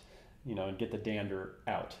out. and get the dander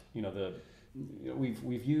out.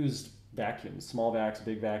 We've used vacuums, small vacs,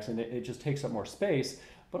 big vacs, and it just takes up more space.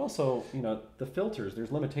 But also, the filters,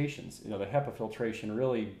 there's limitations. The HEPA filtration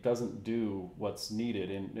really doesn't do what's needed.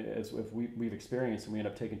 And as if we've experienced, and we end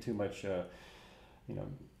up taking too much,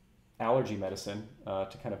 allergy medicine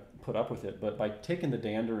to kind of put up with it. But by taking the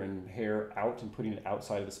dander and hair out and putting it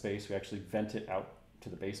outside of the space, we actually vent it out to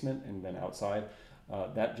the basement and then outside.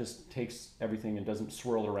 That just takes everything and doesn't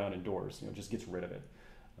swirl around indoors. Just gets rid of it.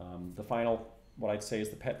 The final, what I'd say, is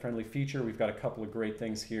the pet-friendly feature. We've got a couple of great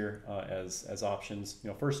things here as options.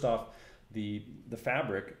 First off, the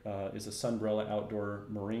fabric is a Sunbrella Outdoor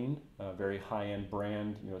Marine, very high-end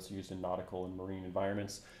brand. It's used in nautical and marine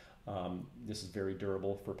environments. This is very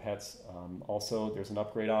durable for pets. Also, there's an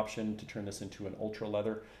upgrade option to turn this into an ultra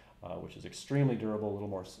leather, which is extremely durable,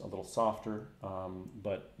 a little softer,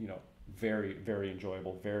 but very, very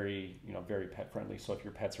enjoyable, very very pet-friendly. So if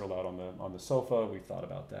your pets are allowed on the sofa, we've thought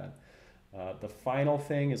about that. The final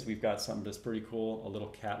thing is we've got something that's pretty cool. A little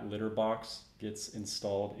cat litter box gets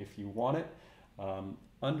installed if you want it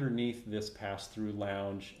underneath this pass-through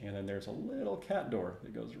lounge, and then there's a little cat door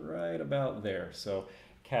that goes right about there. So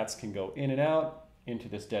cats can go in and out into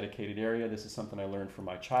this dedicated area. This is something I learned from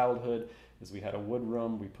my childhood. Is we had a wood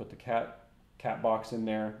room, we put the cat box in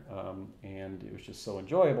there, and it was just so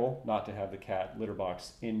enjoyable not to have the cat litter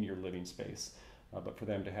box in your living space. But for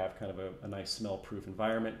them to have kind of a nice smell-proof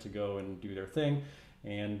environment to go and do their thing.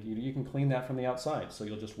 And you can clean that from the outside. So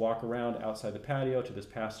you'll just walk around outside the patio to this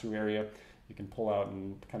pass-through area. You can pull out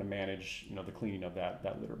and kind of manage the cleaning of that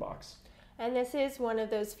litter box. And this is one of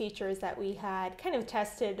those features that we had kind of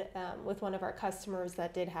tested with one of our customers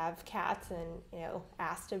that did have cats and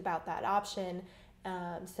asked about that option.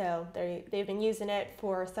 So they've been using it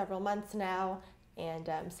for several months now, and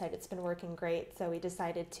said it's been working great. So we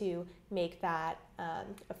decided to make that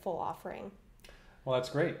a full offering. Well, that's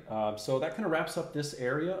great. So that kind of wraps up this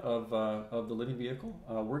area of the living vehicle.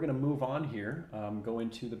 We're going to move on here, go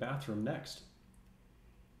into the bathroom next.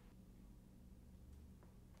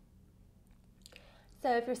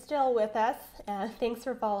 So if you're still with us, thanks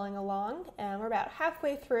for following along. We're about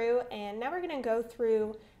halfway through, and now we're going to go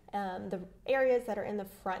through the areas that are in the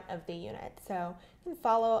front of the unit. So you can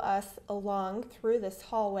follow us along through this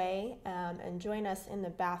hallway and join us in the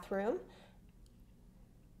bathroom.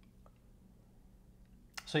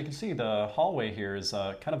 So you can see the hallway here is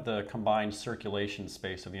kind of the combined circulation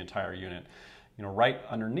space of the entire unit. Right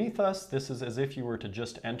underneath us, this is as if you were to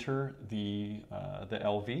just enter the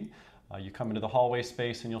LV. You come into the hallway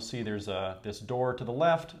space, and you'll see there's this door to the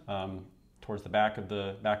left towards the back of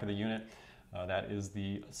the unit. That is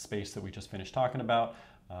the space that we just finished talking about.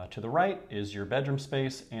 To the right is your bedroom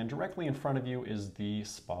space, and directly in front of you is the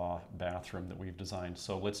spa bathroom that we've designed.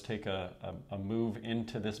 So let's take a move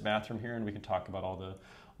into this bathroom here, and we can talk about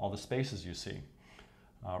all the spaces you see.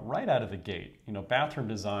 Right out of the gate, bathroom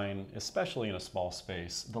design, especially in a small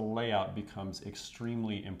space, the layout becomes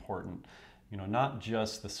extremely important. Not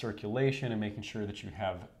just the circulation and making sure that you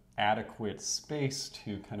have adequate space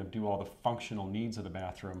to kind of do all the functional needs of the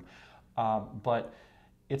bathroom, but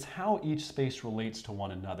it's how each space relates to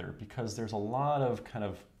one another, because there's a lot of kind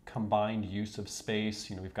of combined use of space.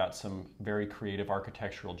 We've got some very creative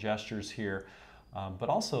architectural gestures here, but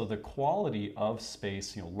also the quality of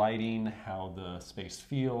space, lighting, how the space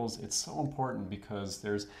feels. It's so important because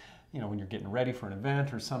there's, when you're getting ready for an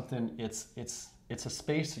event or something, it's a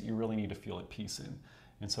space that you really need to feel at peace in.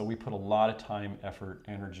 And so we put a lot of time, effort,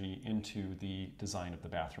 energy into the design of the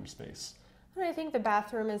bathroom space. And I think the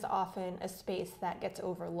bathroom is often a space that gets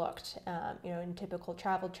overlooked, in typical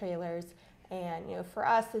travel trailers. And, for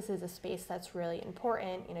us, this is a space that's really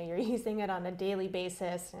important. You're using it on a daily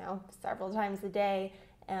basis, several times a day.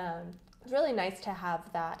 It's really nice to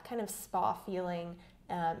have that kind of spa feeling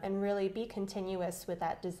and really be continuous with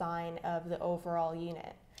that design of the overall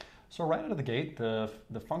unit. So right out of the gate, the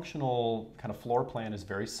functional kind of floor plan is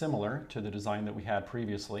very similar to the design that we had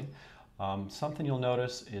previously. Something you'll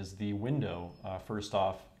notice is the window, first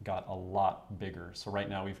off, got a lot bigger. So right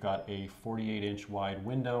now we've got a 48-inch wide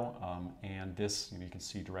window, and this, you can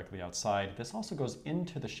see directly outside. This also goes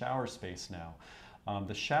into the shower space now.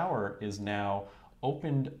 The shower is now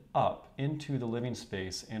opened up into the living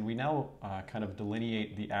space, and we now kind of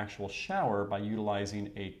delineate the actual shower by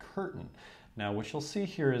utilizing a curtain. Now what you'll see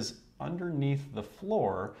here is underneath the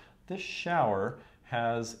floor, this shower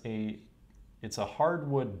has it's a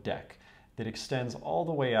hardwood deck that extends all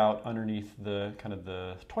the way out underneath the kind of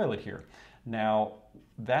the toilet here. Now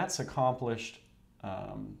that's accomplished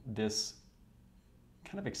this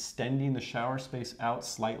kind of extending the shower space out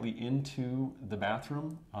slightly into the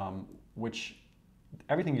bathroom, which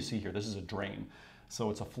everything you see here, this is a drain. So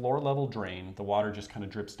it's a floor level drain. The water just kind of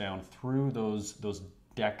drips down through those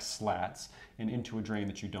deck slats and into a drain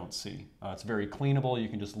that you don't see. It's very cleanable. You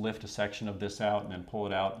can just lift a section of this out and then pull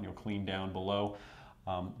it out, clean down below.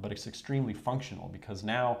 But it's extremely functional because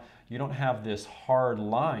now you don't have this hard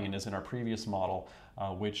line as in our previous model,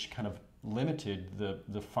 which kind of limited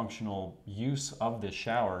the functional use of this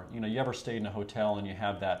shower. You ever stayed in a hotel and you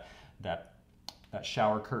have that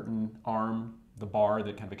shower curtain arm, the bar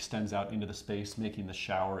that kind of extends out into the space, making the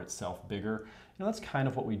shower itself bigger? That's kind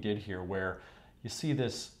of what we did here, where you see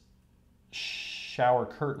this shower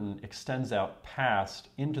curtain extends out past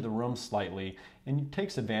into the room slightly and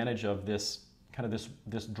takes advantage of this kind of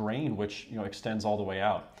this drain, which extends all the way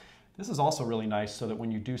out. This is also really nice so that when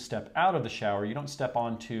you do step out of the shower, you don't step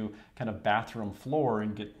onto kind of bathroom floor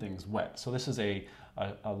and get things wet. So this is a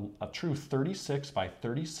true 36 by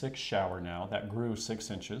 36 shower now that grew 6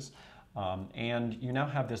 inches. And you now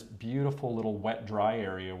have this beautiful little wet dry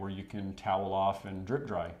area where you can towel off and drip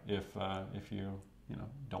dry if you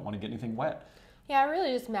don't want to get anything wet. Yeah, it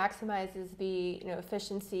really just maximizes the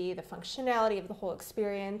efficiency, the functionality of the whole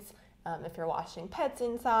experience. If you're washing pets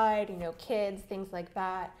inside, kids, things like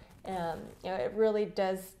that, it really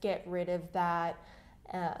does get rid of that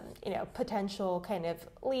potential kind of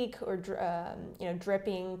leak or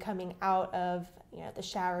dripping coming out of the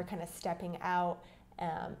shower, kind of stepping out.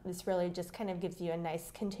 This really just kind of gives you a nice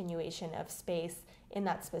continuation of space in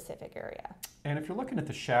that specific area. And if you're looking at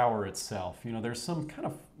the shower itself, there's some kind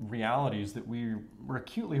of realities that we're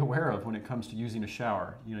acutely aware of when it comes to using a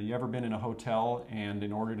shower. You ever been in a hotel and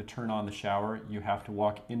in order to turn on the shower, you have to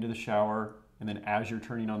walk into the shower, and then as you're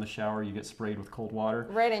turning on the shower, you get sprayed with cold water?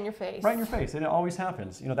 Right in your face. Right in your face, and it always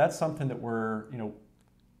happens. That's something that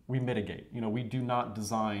we mitigate. We do not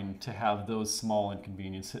design to have those small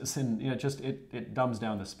inconveniences, and it dumbs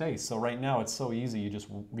down the space. So right now it's so easy. You just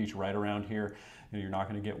reach right around here. You're not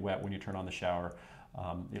going to get wet when you turn on the shower.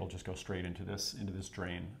 It'll just go straight into this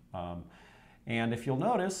drain. And if you'll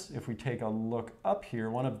notice, if we take a look up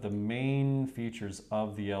here, one of the main features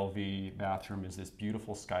of the LV bathroom is this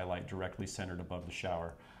beautiful skylight directly centered above the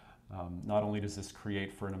shower. Not only does this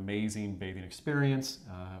create for an amazing bathing experience,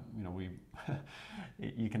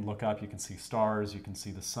 you can look up, you can see stars, you can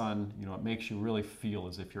see the sun. It makes you really feel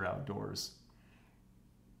as if you're outdoors.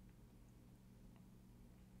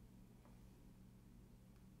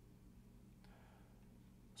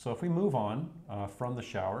 So if we move on from the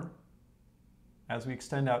shower, as we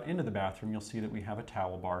extend out into the bathroom, you'll see that we have a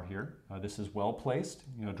towel bar here. This is well placed,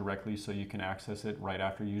 directly so you can access it right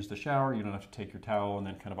after you use the shower. You don't have to take your towel and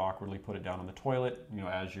then kind of awkwardly put it down on the toilet,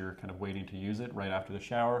 as you're kind of waiting to use it right after the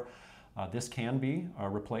shower. This can be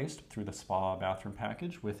replaced through the spa bathroom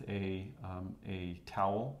package with a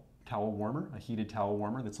towel warmer, a heated towel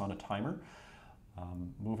warmer that's on a timer.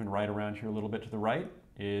 Moving right around here a little bit to the right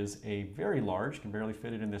is a very large, can barely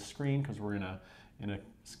fit it in this screen because we're in a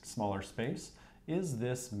smaller space, is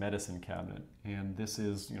this medicine cabinet. And this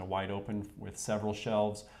is wide open with several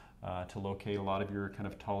shelves to locate a lot of your kind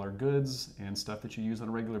of taller goods and stuff that you use on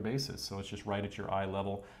a regular basis. So it's just right at your eye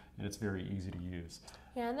level and it's very easy to use.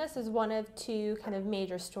 Yeah, and this is one of 2 kind of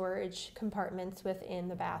major storage compartments within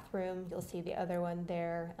the bathroom. You'll see the other one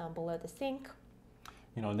there below the sink.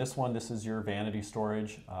 In this one, this is your vanity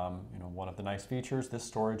storage. One of the nice features, this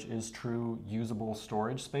storage is true usable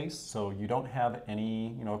storage space. So you don't have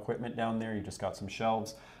any, equipment down there. You just got some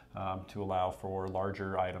shelves to allow for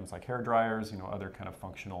larger items like hair dryers, other kind of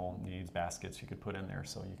functional needs, baskets you could put in there.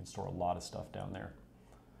 So you can store a lot of stuff down there.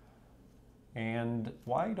 And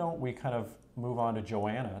why don't we kind of move on to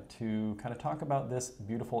Joanna to kind of talk about this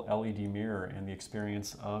beautiful LED mirror and the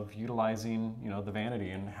experience of utilizing, the vanity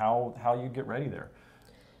and how you get ready there.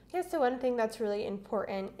 Yeah, so one thing that's really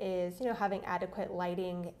important is, having adequate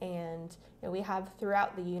lighting, and we have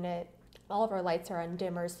throughout the unit, all of our lights are on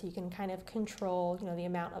dimmers, so you can kind of control, the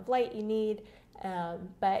amount of light you need.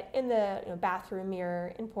 But in the bathroom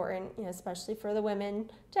mirror, important, especially for the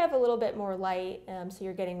women, to have a little bit more light, so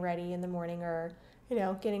you're getting ready in the morning or,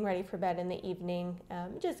 getting ready for bed in the evening.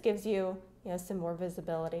 It just gives you some more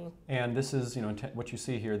visibility. And this is, what you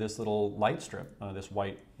see here, this little light strip, this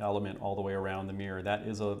white element all the way around the mirror, that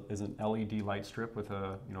is an LED light strip with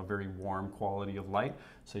a, very warm quality of light.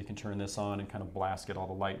 So you can turn this on and kind of blast get all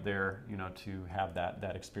the light there, to have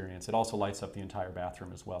that experience. It also lights up the entire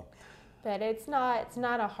bathroom as well. But it's not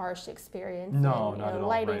a harsh experience. No, and, not at all.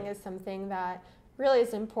 Lighting right. is something that really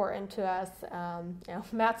is important to us.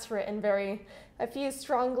 Matt's written a few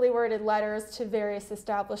strongly worded letters to various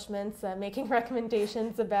establishments making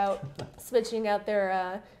recommendations about switching out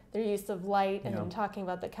their use of light and talking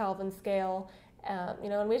about the Kelvin scale.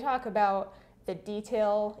 When we talk about the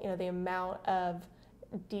detail, the amount of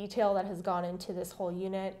detail that has gone into this whole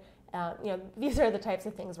unit, these are the types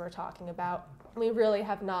of things we're talking about. We really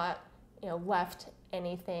have not, left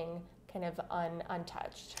anything kind of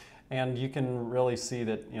untouched. And you can really see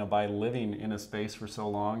that, by living in a space for so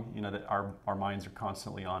long, that our minds are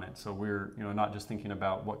constantly on it. So we're, not just thinking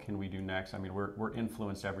about what can we do next. I mean, we're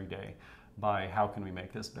influenced every day by how can we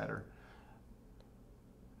make this better.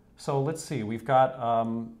 So let's see, we've got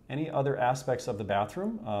any other aspects of the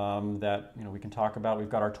bathroom that we can talk about. We've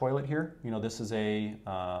got our toilet here. This is a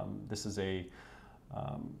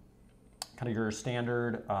kind of your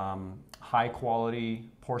standard high quality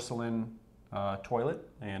porcelain toilet,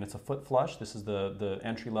 and it's a foot flush. This is the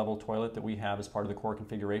entry-level toilet that we have as part of the core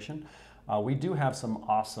configuration. We do have some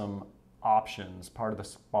awesome options, part of the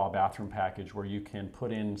spa bathroom package, where you can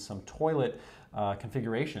put in some toilet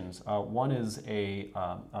configurations. One is a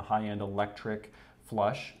high-end electric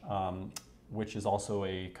flush, which is also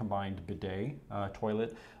a combined bidet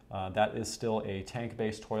toilet. That is still a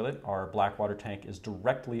tank-based toilet. Our Blackwater tank is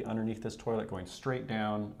directly underneath this toilet, going straight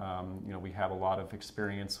down. We have a lot of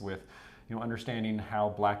experience with understanding how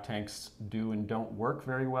black tanks do and don't work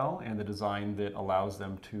very well, and the design that allows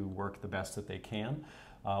them to work the best that they can.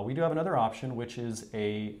 We do have another option, which is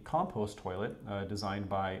a compost toilet designed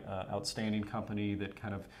by an outstanding company that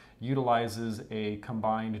kind of utilizes a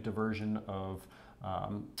combined diversion of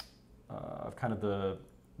kind of the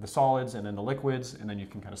solids and then the liquids, and then you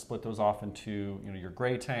can kind of split those off into your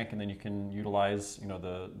gray tank, and then you can utilize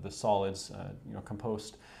the solids,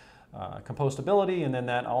 compostability, and then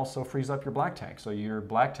that also frees up your black tank. So your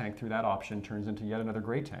black tank through that option turns into yet another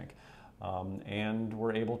gray tank. And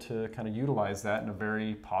we're able to kind of utilize that in a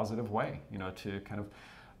very positive way, to kind of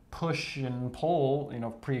push and pull,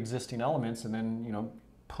 pre-existing elements, and then,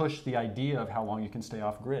 push the idea of how long you can stay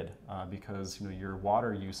off grid, because, your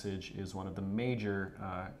water usage is one of the major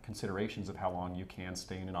considerations of how long you can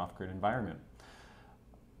stay in an off-grid environment.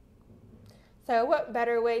 So what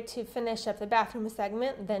better way to finish up the bathroom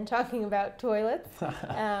segment than talking about toilets?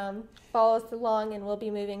 Follow us along, and we'll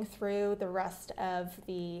be moving through the rest of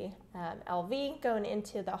the LV, going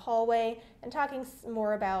into the hallway and talking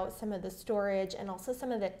more about some of the storage and also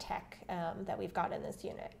some of the tech that we've got in this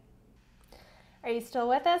unit. Are you still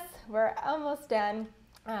with us? We're almost done.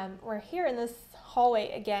 We're here in this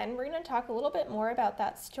hallway again. We're going to talk a little bit more about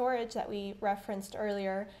that storage that we referenced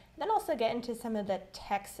earlier, and then also get into some of the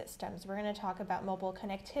tech systems. We're going to talk about mobile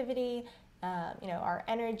connectivity, our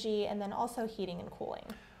energy, and then also heating and cooling.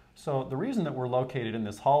 So the reason that we're located in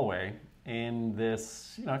this hallway, in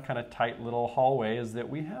this kind of tight little hallway, is that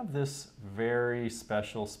we have this very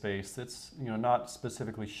special space that's not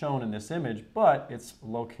specifically shown in this image, but it's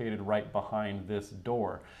located right behind this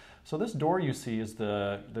door. So this door you see is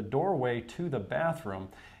the doorway to the bathroom,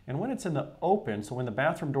 and when it's in the open, so when the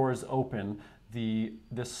bathroom door is open,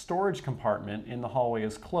 this storage compartment in the hallway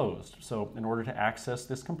is closed. So in order to access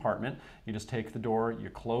this compartment, you just take the door, you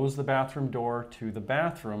close the bathroom door to the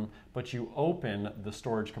bathroom, but you open the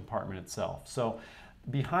storage compartment itself. So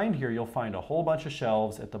behind here you'll find a whole bunch of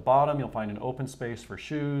shelves. At the bottom you'll find an open space for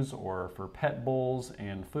shoes or for pet bowls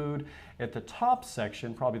and food. At the top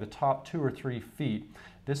section, probably the top 2 or 3 feet,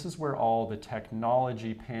 this is where all the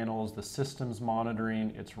technology panels, the systems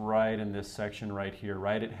monitoring, it's right in this section right here,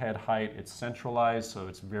 right at head height. It's centralized, so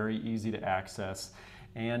it's very easy to access.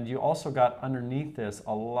 And you also got underneath this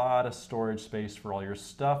a lot of storage space for all your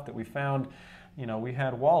stuff that we found. We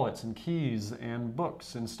had wallets and keys and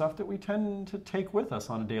books and stuff that we tend to take with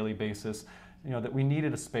us on a daily basis. That we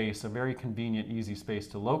needed a space, a very convenient, easy space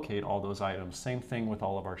to locate all those items. Same thing with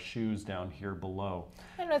all of our shoes down here below.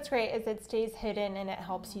 And what's great is it stays hidden, and it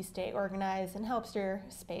helps you stay organized and helps your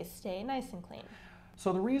space stay nice and clean.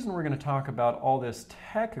 So the reason we're going to talk about all this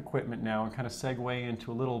tech equipment now and kind of segue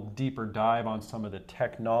into a little deeper dive on some of the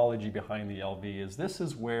technology behind the LV is this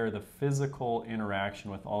is where the physical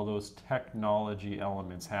interaction with all those technology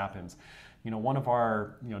elements happens. One of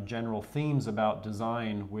our general themes about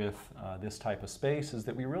design with this type of space is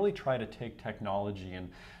that we really try to take technology and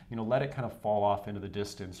let it kind of fall off into the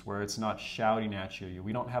distance where it's not shouting at you.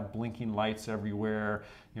 We don't have blinking lights everywhere.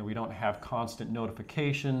 We don't have constant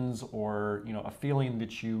notifications or a feeling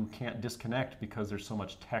that you can't disconnect because there's so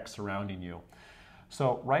much tech surrounding you.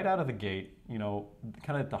 So right out of the gate, kind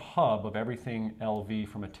of at the hub of everything LV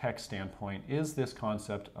from a tech standpoint is this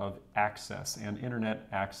concept of access and internet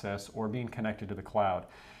access or being connected to the cloud.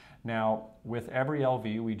 Now, with every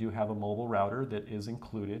LV, we do have a mobile router that is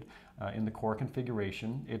included in the core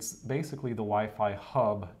configuration. It's basically the Wi-Fi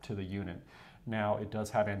hub to the unit. Now, it does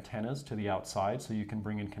have antennas to the outside, so you can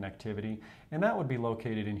bring in connectivity, and that would be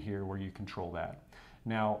located in here where you control that.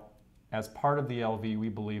 Now, As part of the LV, we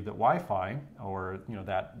believe that Wi-Fi, or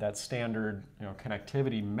that standard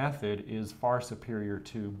connectivity method, is far superior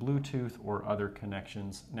to Bluetooth or other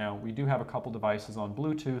connections. Now, we do have a couple devices on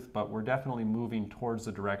Bluetooth, but we're definitely moving towards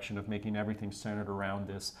the direction of making everything centered around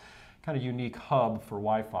this kind of unique hub for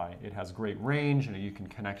Wi-Fi. It has great range, and you can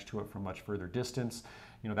connect to it from much further distance.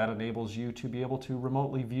 That enables you to be able to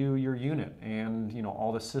remotely view your unit and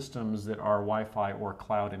all the systems that are Wi-Fi or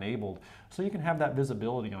cloud enabled, so you can have that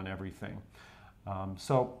visibility on everything.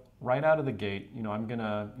 So right out of the gate, I'm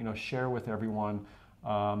gonna share with everyone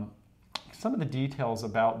some of the details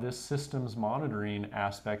about this systems monitoring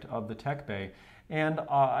aspect of the Tech Bay. And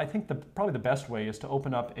I think probably the best way is to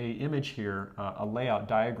open up an image here, a layout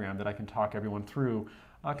diagram that I can talk everyone through,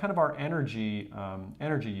 kind of our energy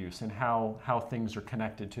use and how things are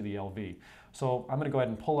connected to the LV. So I'm going to go ahead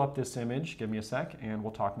and pull up this image. Give me a sec, and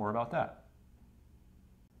we'll talk more about that.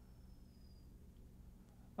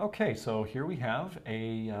 Okay, so here we have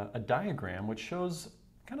a diagram which shows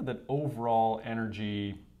kind of the overall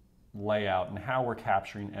energy layout and how we're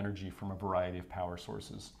capturing energy from a variety of power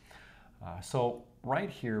sources. So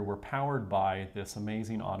right here, we're powered by this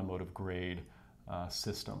amazing automotive grade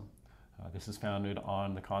system. This is founded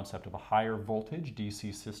on the concept of a higher voltage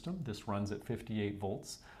DC system. This runs at 58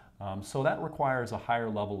 volts. So that requires a higher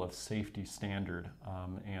level of safety standard.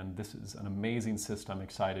 And this is an amazing system. I'm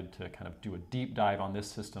excited to kind of do a deep dive on this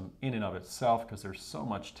system in and of itself because there's so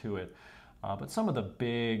much to it. But some of the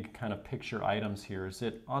big kind of picture items here is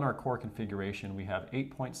that on our core configuration, we have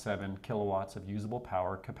 8.7 kilowatts of usable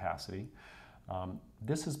power capacity.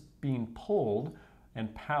 This is being pulled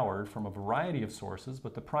and powered from a variety of sources,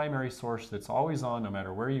 but the primary source that's always on, no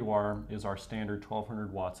matter where you are, is our standard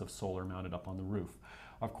 1200 watts of solar mounted up on the roof.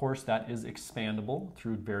 Of course, that is expandable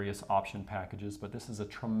through various option packages, but this is a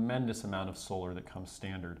tremendous amount of solar that comes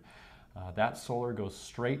standard. That solar goes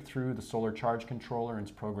straight through the solar charge controller and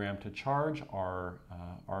is programmed to charge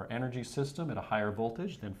our energy system at a higher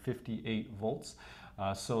voltage than 58 volts.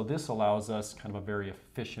 So this allows us kind of a very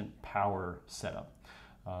efficient power setup.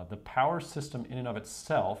 The power system in and of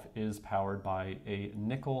itself is powered by a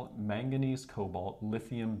nickel manganese cobalt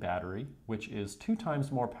lithium battery, which is 2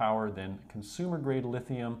 times more power than consumer grade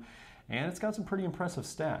lithium, and it's got some pretty impressive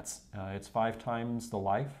stats. It's 5 times the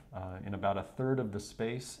life in about 1/3 of the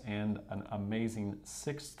space, and an amazing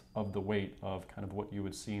 1/6 of the weight of kind of what you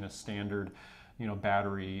would see in a standard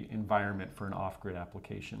battery environment for an off-grid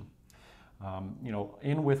application.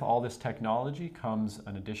 In with all this technology comes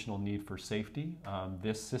an additional need for safety.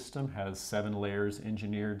 This system has 7 layers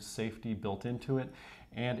engineered safety built into it,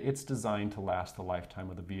 and it's designed to last the lifetime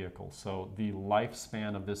of the vehicle. So the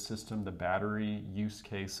lifespan of this system, the battery use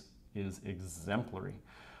case, is exemplary.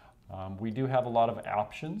 We do have a lot of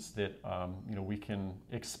options that we can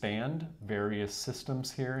expand various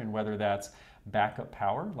systems here, and whether that's backup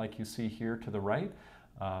power, like you see here to the right.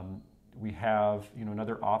 We have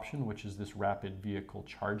another option, which is this rapid vehicle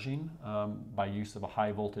charging by use of a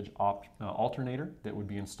high voltage alternator that would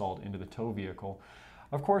be installed into the tow vehicle.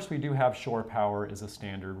 Of course, we do have shore power as a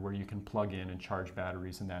standard where you can plug in and charge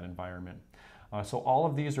batteries in that environment. So all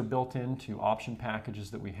of these are built into option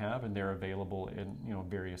packages that we have, and they're available in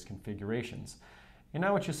various configurations. And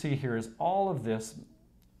now what you see here is all of this.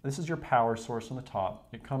 This is your power source on the top.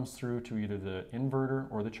 It comes through to either the inverter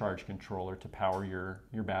or the charge controller to power your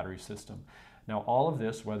battery system. Now all of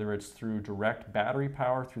this, whether it's through direct battery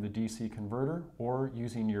power through the DC converter or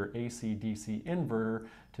using your AC-DC inverter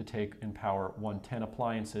to take and power 110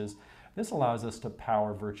 appliances, this allows us to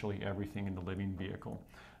power virtually everything in the living vehicle.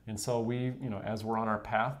 And so we, as we're on our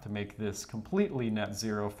path to make this completely net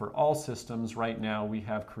zero for all systems, right now we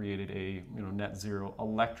have created a net zero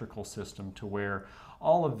electrical system to where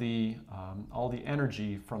all the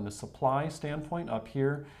energy from the supply standpoint up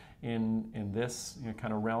here in this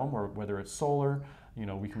kind of realm, or whether it's solar,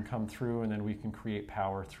 we can come through and then we can create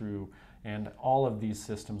power through. And all of these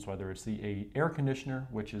systems, whether it's the air conditioner,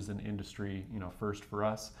 which is an industry first for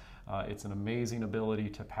us, it's an amazing ability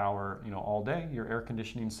to power all day your air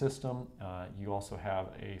conditioning system. You also have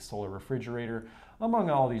a solar refrigerator, among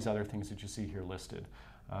all these other things that you see here listed.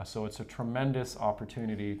 So it's a tremendous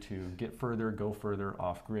opportunity to get further, go further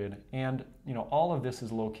off grid, and all of this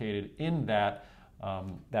is located in that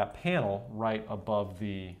panel right above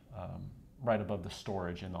the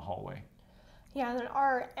storage in the hallway. Yeah, and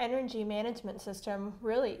our energy management system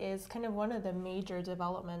really is kind of one of the major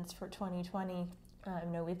developments for 2020.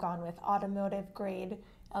 We've gone with automotive grade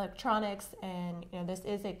electronics, and this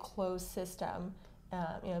is a closed system,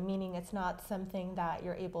 meaning it's not something that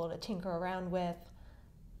you're able to tinker around with.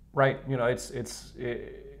 Right.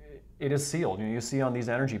 it is sealed. You know, you see on these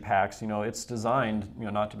energy packs, you know, it's designed, you know,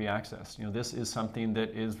 not to be accessed. You know, this is something that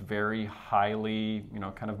is very highly, you know,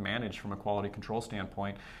 kind of managed from a quality control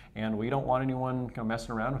standpoint, and we don't want anyone kind of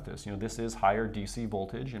messing around with this. You know, this is higher DC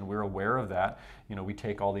voltage, and we're aware of that. You know, we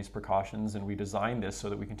take all these precautions, and we design this so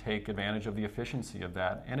that we can take advantage of the efficiency of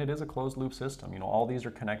that. And it is a closed loop system. You know, all these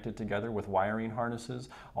are connected together with wiring harnesses.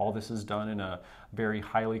 All this is done in a very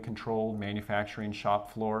highly controlled manufacturing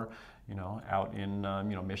shop floor, you know, out in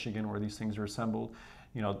you know, Michigan, where these things are assembled.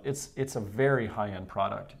 You know, it's a very high-end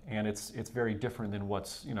product, and it's very different than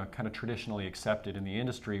what's, you know, kind of traditionally accepted in the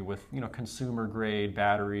industry with, you know, consumer-grade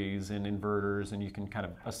batteries and inverters, and you can kind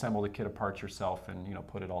of assemble the kit apart yourself and, you know,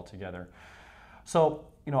 put it all together. So,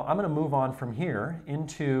 you know, I'm going to move on from here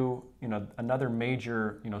into, you know, another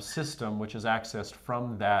major, you know, system which is accessed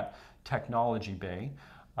from that technology bay.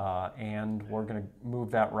 And we're going to move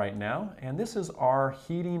that right now. And this is our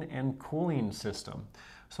heating and cooling system.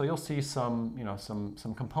 So you'll see some, you know, some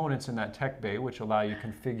components in that tech bay which allow you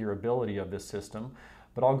configurability of this system.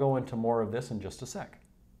 But I'll go into more of this in just a sec.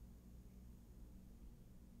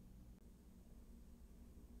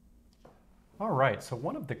 All right, so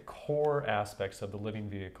one of the core aspects of the living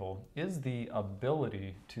vehicle is the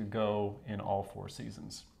ability to go in all 4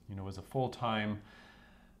 seasons. You know, as a full-time,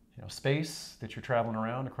 you know, space that you're traveling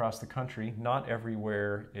around across the country, not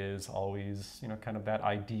everywhere is always, you know, kind of that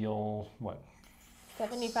ideal, what?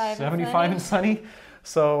 75 and sunny.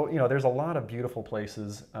 So, you know, there's a lot of beautiful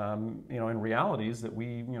places, you know, and realities that we,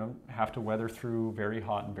 you know, have to weather through very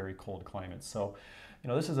hot and very cold climates. So, you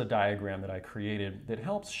know, this is a diagram that I created that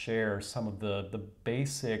helps share some of the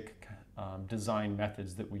basic design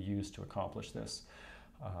methods that we use to accomplish this.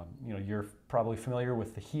 You know, you're probably familiar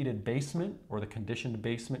with the heated basement or the conditioned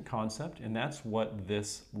basement concept, and that's what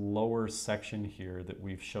this lower section here that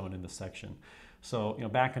we've shown in the section. So, you know,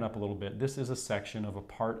 backing up a little bit, this is a section of a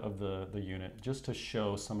part of the unit just to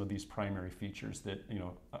show some of these primary features that, you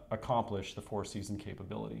know, accomplish the 4-season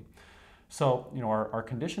capability. So, you know, our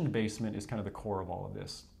conditioned basement is kind of the core of all of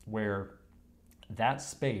this, where that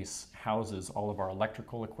space houses all of our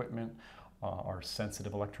electrical equipment, our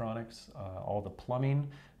sensitive electronics, all the plumbing,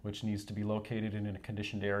 which needs to be located in a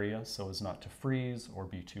conditioned area so as not to freeze or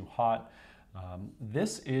be too hot.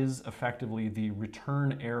 This is effectively the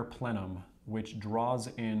return air plenum, which draws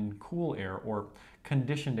in cool air or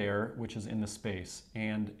conditioned air, which is in the space,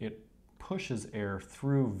 and it pushes air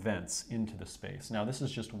through vents into the space. Now, this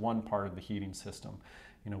is just one part of the heating system.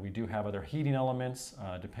 You know, we do have other heating elements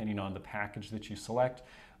depending on the package that you select.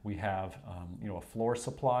 We have, you know, a floor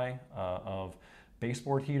supply of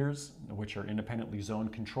baseboard heaters, which are independently zone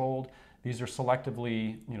controlled. These are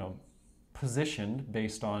selectively, you know, positioned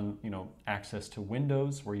based on, you know, access to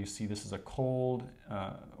windows, where you see this is a cold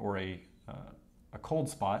or a cold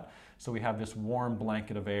spot. So we have this warm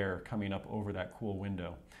blanket of air coming up over that cool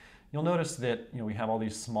window. You'll notice that, you know, we have all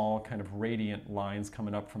these small kind of radiant lines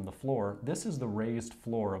coming up from the floor. This is the raised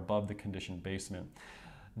floor above the conditioned basement.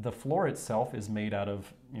 The floor itself is made out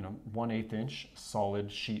of, you know, 1/8 inch solid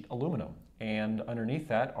sheet aluminum, and underneath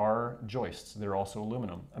that are joists. They're also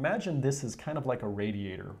aluminum. Imagine this is kind of like a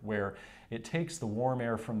radiator, where it takes the warm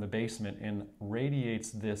air from the basement and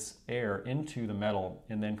radiates this air into the metal,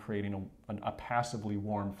 and then creating a passively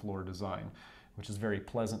warm floor design, which is very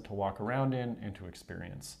pleasant to walk around in and to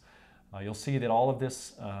experience. You'll see that all of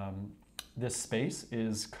this this space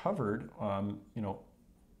is covered, you know,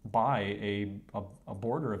 by a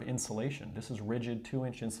border of insulation. This is rigid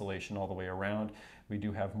 2-inch insulation all the way around. We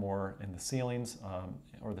do have more in the ceilings,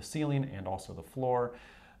 or the ceiling and also the floor.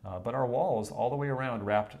 But our walls all the way around,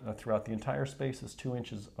 wrapped throughout the entire space, is 2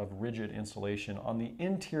 inches of rigid insulation on the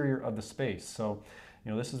interior of the space. So,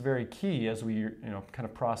 you know, this is very key as we, you know, kind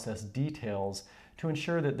of process details to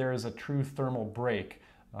ensure that there is a true thermal break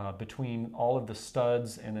between all of the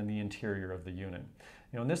studs and then the interior of the unit.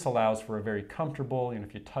 You know, and this allows for a very comfortable, you know,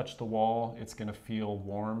 if you touch the wall, it's going to feel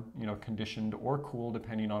warm, you know, conditioned or cool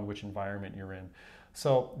depending on which environment you're in.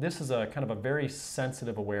 So this is a kind of a very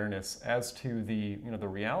sensitive awareness as to the, you know, the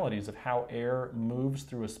realities of how air moves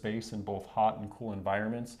through a space in both hot and cool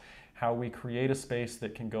environments, how we create a space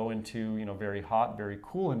that can go into, you know, very hot, very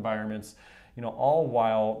cool environments, you know, all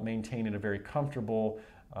while maintaining a very comfortable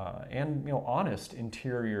and, you know, honest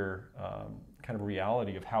interior kind of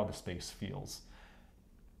reality of how the space feels.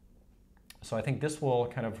 So I think this will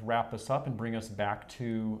kind of wrap us up and bring us back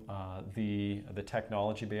to the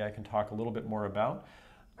technology bay I can talk a little bit more about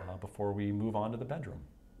before we move on to the bedroom.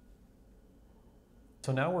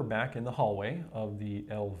 So now we're back in the hallway of the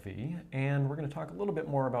LV, and we're going to talk a little bit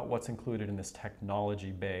more about what's included in this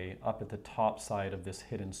technology bay up at the top side of this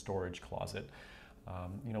hidden storage closet.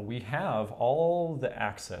 We have all the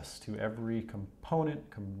access to every component,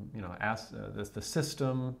 the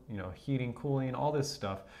system, heating, cooling, all this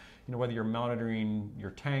stuff. Whether you're monitoring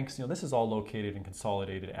your tanks, this is all located and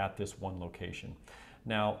consolidated at this one location.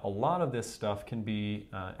 Now, a lot of this stuff can be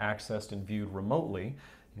accessed and viewed remotely.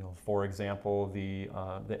 For example, the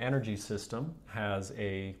energy system has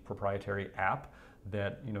a proprietary app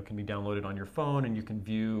that can be downloaded on your phone, and you can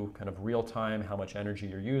view kind of real time how much energy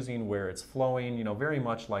you're using, where it's flowing, very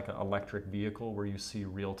much like an electric vehicle where you see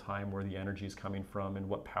real time where the energy is coming from and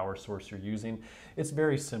what power source you're using. It's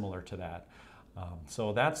very similar to that.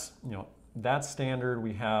 So that's standard.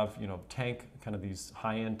 We have tank, kind of these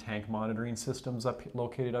high-end tank monitoring systems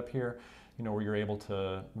located up here, where you're able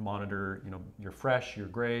to monitor your fresh, your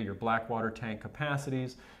gray, your black water tank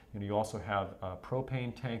capacities. You also have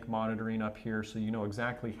propane tank monitoring up here, so you know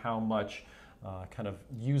exactly how much kind of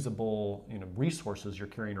usable resources you're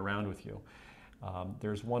carrying around with you.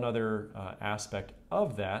 There's one other aspect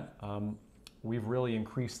of that. We've really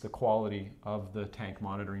increased the quality of the tank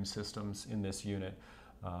monitoring systems in this unit.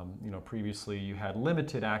 Previously you had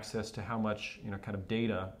limited access to how much kind of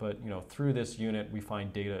data, but through this unit we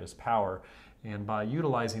find data is power. And by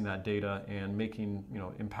utilizing that data and making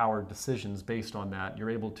empowered decisions based on that,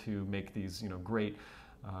 you're able to make these great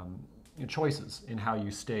choices in how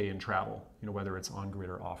you stay and travel, whether it's on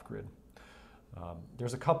grid or off grid.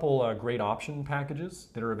 There's a couple great option packages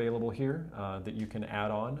that are available here that you can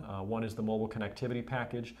add on. One is the mobile connectivity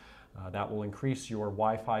package. That will increase your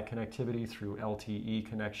Wi-Fi connectivity through LTE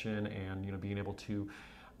connection and being able to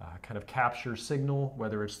kind of capture signal,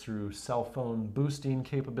 whether it's through cell phone boosting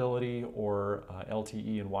capability or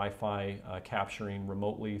LTE and Wi-Fi capturing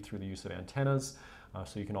remotely through the use of antennas.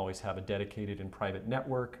 So you can always have a dedicated and private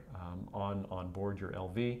network on board your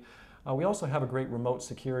LV. We also have a great remote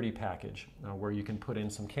security package where you can put in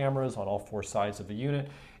some cameras on all four sides of the unit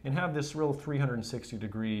and have this real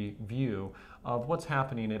 360-degree view of what's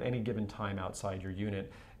happening at any given time outside your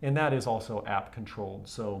unit. And that is also app controlled,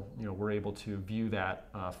 so we're able to view that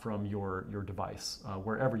from your device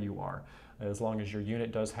wherever you are. As long as your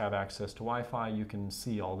unit does have access to Wi-Fi, you can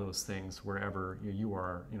see all those things wherever you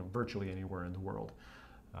are, virtually anywhere in the world.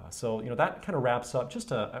 So that kind of wraps up.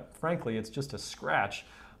 Frankly, it's just a scratch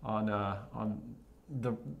on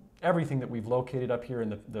everything that we've located up here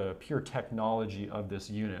and the pure technology of this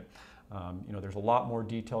unit. There's a lot more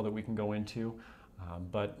detail that we can go into.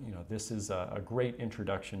 But this is a great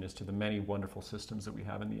introduction as to the many wonderful systems that we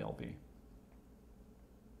have in the LV.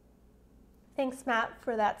 Thanks, Matt,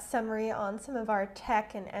 for that summary on some of our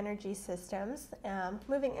tech and energy systems.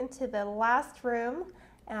 Moving into the last room,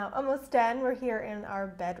 almost done. We're here in our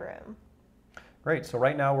bedroom. Great. So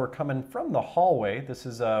right now we're coming from the hallway. This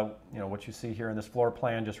is what you see here in this floor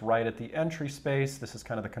plan, just right at the entry space. This is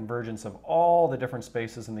kind of the convergence of all the different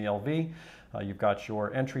spaces in the LV. You've got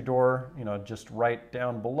your entry door, just right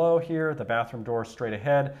down below here, the bathroom door straight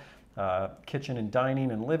ahead, kitchen and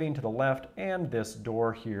dining and living to the left, and this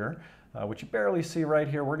door here, which you barely see right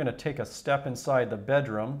here. We're going to take a step inside the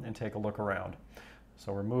bedroom and take a look around.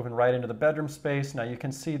 So we're moving right into the bedroom space. Now you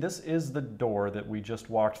can see this is the door that we just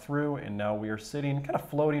walked through, and now we are sitting kind of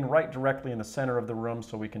floating right directly in the center of the room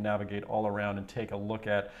so we can navigate all around and take a look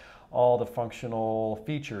at all the functional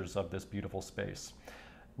features of this beautiful space.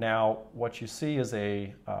 Now what you see is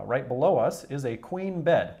right below us is a queen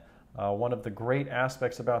bed. One of the great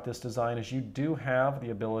aspects about this design is you do have the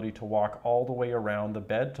ability to walk all the way around the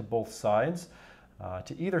bed to both sides.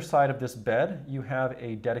 To either side of this bed you have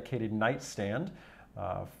a dedicated nightstand.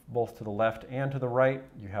 Both to the left and to the right,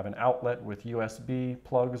 you have an outlet with USB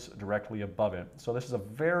plugs directly above it. So this is a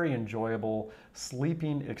very enjoyable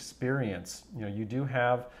sleeping experience. You do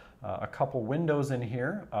have a couple windows in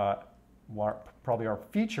here, probably our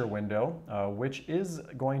feature window, which is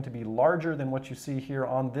going to be larger than what you see here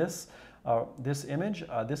on this image.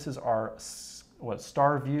 This is our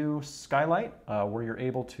star view skylight, where you're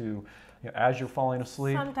able to, as you're falling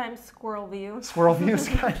asleep. Sometimes squirrel view. Squirrel view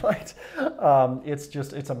skylight.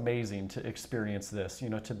 It's amazing to experience this.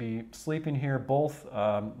 To be sleeping here, both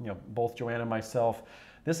Joanna and myself.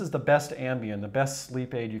 This is the best Ambien, the best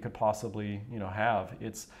sleep aid you could possibly have.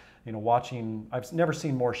 It's watching. I've never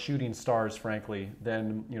seen more shooting stars, frankly,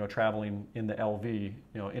 than traveling in the LV.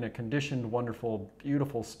 In a conditioned, wonderful,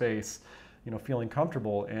 beautiful space. Feeling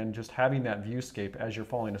comfortable and just having that viewscape as you're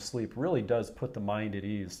falling asleep really does put the mind at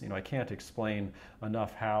ease. I can't explain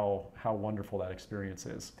enough how wonderful that experience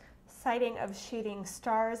is. Sighting of shooting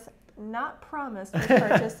stars, not promised with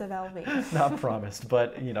purchase of LV. Not promised,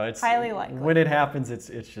 but it's highly likely. When it happens, it's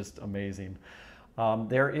just amazing.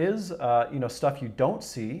 There is, stuff you don't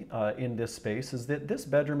see in this space is that this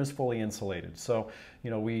bedroom is fully insulated. So,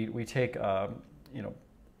 we take,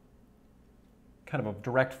 kind of a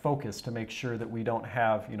direct focus to make sure that we don't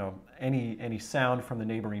have, any sound from the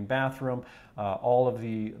neighboring bathroom. All of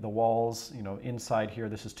the walls, inside here,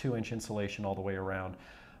 this is 2-inch insulation all the way around.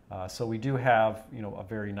 So we do have, a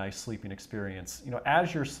very nice sleeping experience.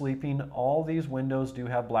 As you're sleeping, all these windows do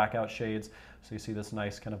have blackout shades. So you see this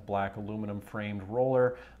nice kind of black aluminum framed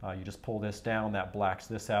roller. You just pull this down, that blacks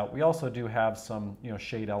this out. We also do have some,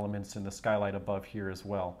 shade elements in the skylight above here as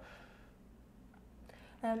well.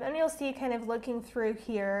 And you'll see kind of looking through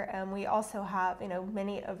here, we also have,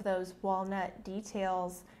 many of those walnut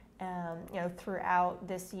details, throughout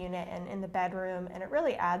this unit and in the bedroom, and it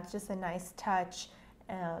really adds just a nice touch,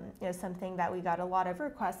 something that we got a lot of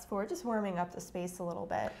requests for, just warming up the space a little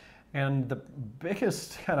bit. And the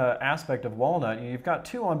biggest kind of aspect of walnut, you've got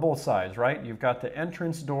two on both sides, right? You've got the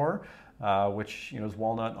entrance door, which is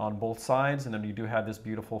walnut on both sides, and then you do have this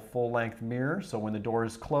beautiful full-length mirror. So when the door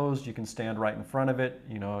is closed, you can stand right in front of it,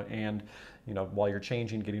 and while you're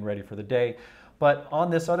changing, getting ready for the day. But on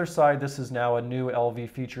this other side, this is now a new LV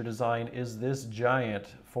feature design, is this giant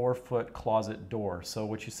 4-foot closet door. So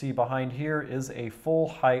what you see behind here is a full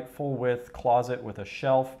height, full width closet with a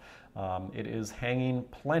shelf. It is hanging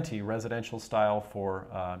plenty residential style for,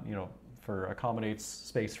 for accommodates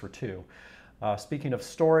space for two. Speaking of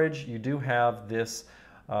storage, you do have this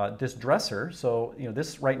this dresser. So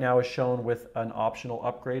this right now is shown with an optional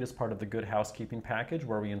upgrade as part of the Good Housekeeping package,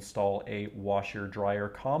 where we install a washer dryer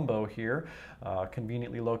combo here,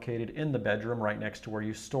 conveniently located in the bedroom right next to where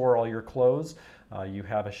you store all your clothes. You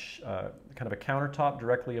have a kind of a countertop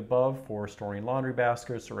directly above for storing laundry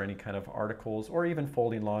baskets or any kind of articles, or even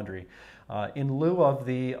folding laundry. In lieu of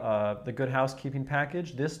the Good Housekeeping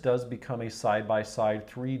package, this does become a side-by-side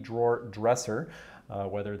 3-drawer dresser,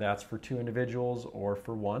 whether that's for 2 individuals or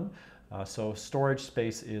for 1. So storage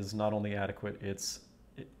space is not only adequate,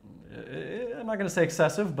 I'm not going to say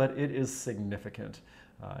excessive, but it is significant.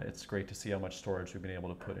 It's great to see how much storage we've been able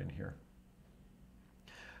to put in here.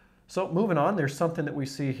 So moving on, there's something that we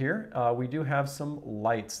see here. We do have some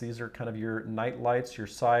lights. These are kind of your night lights, your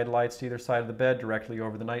side lights to either side of the bed, directly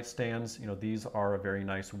over the nightstands. These are a very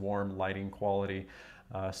nice warm lighting quality,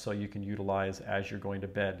 so you can utilize as you're going to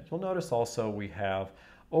bed. You'll notice also we have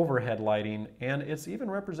overhead lighting, and it's even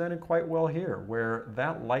represented quite well here, where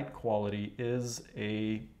that light quality is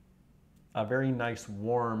a very nice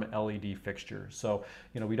warm LED fixture. So,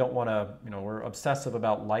 we don't want to, we're obsessive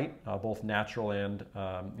about light, both natural and,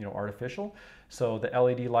 artificial. So the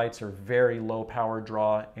LED lights are very low power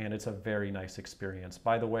draw, and it's a very nice experience.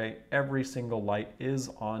 By the way, every single light is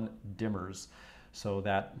on dimmers. So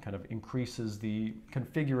that kind of increases the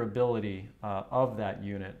configurability of that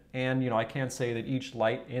unit. And, I can say that each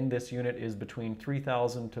light in this unit is between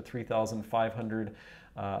 3,000 to 3,500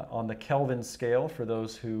 on the Kelvin scale for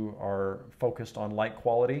those who are focused on light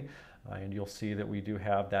quality. And you'll see that we do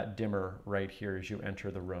have that dimmer right here as you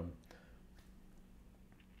enter the room.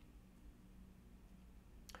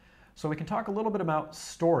 So we can talk a little bit about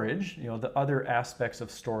storage, the other aspects of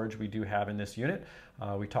storage we do have in this unit.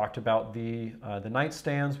 We talked about the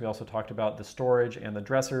nightstands. We also talked about the storage and the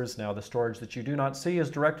dressers. Now the storage that you do not see is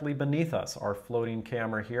directly beneath us, our floating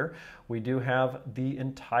camera here. We do have the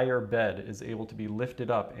entire bed is able to be lifted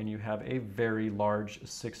up, and you have a very large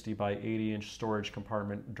 60 by 80 inch storage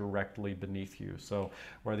compartment directly beneath you. So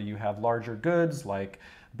whether you have larger goods like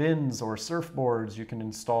bins or surfboards, you can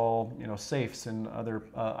install safes and other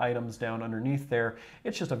items down underneath there.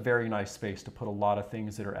 It's just a very nice space to put a lot of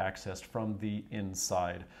things that are accessed from the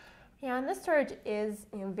inside. Yeah, and this storage is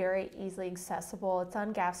very easily accessible. It's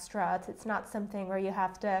on gas struts. It's not something where you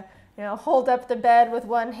have to hold up the bed with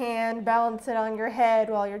one hand, balance it on your head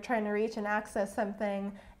while you're trying to reach and access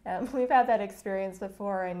something. We've had that experience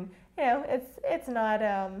before, and it's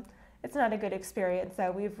not a good experience.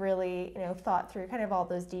 So we've really thought through kind of all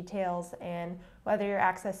those details, and whether you're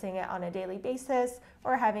accessing it on a daily basis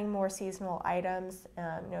or having more seasonal items,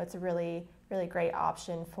 it's a really great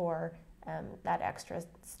option for that extra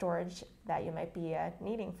storage that you might be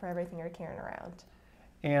needing for everything you're carrying around.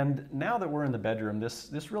 And now that we're in the bedroom,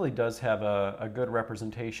 this really does have a good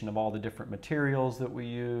representation of all the different materials that we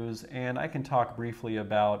use. And I can talk briefly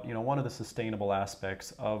about, one of the sustainable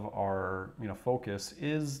aspects of our, focus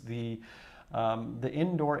is the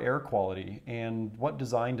indoor air quality and what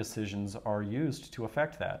design decisions are used to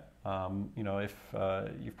affect that. If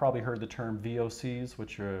you've probably heard the term VOCs,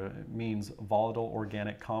 which means volatile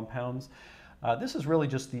organic compounds. This is really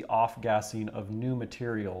just the off-gassing of new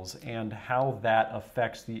materials and how that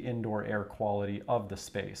affects the indoor air quality of the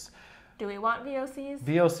space. Do we want VOCs?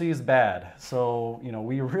 VOC is bad. So,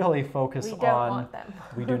 we really focus on... We don't want them.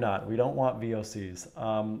 We do not. We don't want VOCs.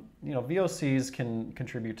 VOCs can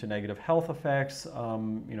contribute to negative health effects,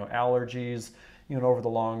 allergies, over the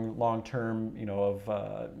long term, of,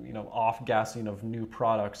 off-gassing of new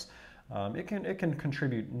products. It can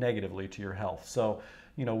contribute negatively to your health. So,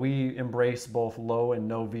 we embrace both low and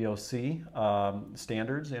no VOC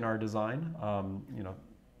standards in our design.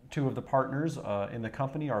 Two of the partners in the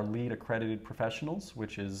company are LEED accredited professionals,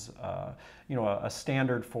 which is a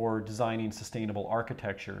standard for designing sustainable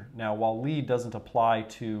architecture. Now, while LEED doesn't apply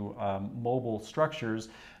to mobile structures,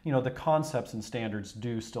 the concepts and standards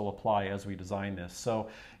do still apply as we design this. So,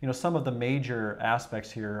 some of the major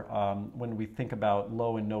aspects here when we think about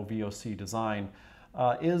low and no VOC design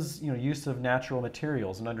is use of natural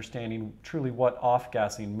materials and understanding truly what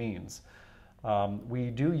off-gassing means.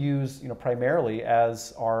 We do use, primarily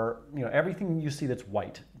as our, everything you see that's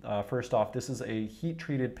white. First off, this is a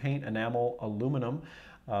heat-treated paint enamel aluminum.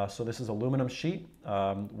 So this is aluminum sheet,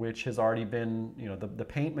 which has already been, the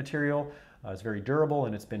paint material is very durable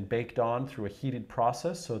and it's been baked on through a heated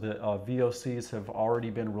process. So the VOCs have already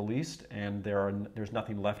been released and there's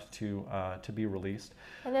nothing left to be released.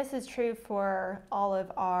 And this is true for all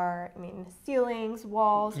of our, ceilings,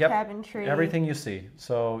 walls, yep, cabinetry. Everything you see.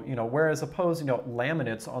 So, whereas opposed,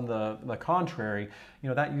 laminates on the contrary,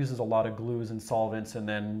 that uses a lot of glues and solvents and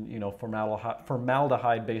then,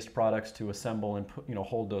 formaldehyde-based products to assemble and put,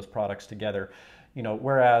 hold those products together.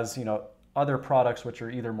 Whereas, other products which are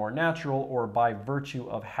either more natural or by virtue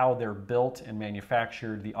of how they're built and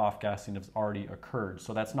manufactured, the off-gassing has already occurred.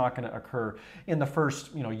 So that's not going to occur in the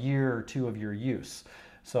first, year or two of your use.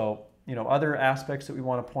 So, other aspects that we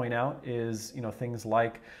want to point out is, things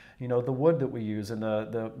like, the wood that we use and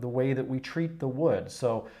the way that we treat the wood.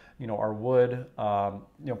 So, our wood,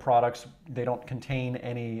 products, they don't contain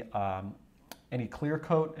any clear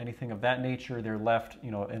coat, anything of that nature. They're left,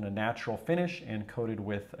 in a natural finish and coated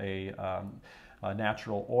with a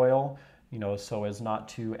natural oil, so as not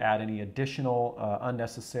to add any additional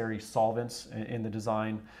unnecessary solvents in the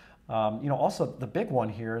design. Also the big one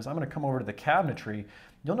here is I'm going to come over to the cabinetry.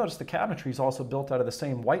 You'll notice the cabinetry is also built out of the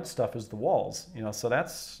same white stuff as the walls, so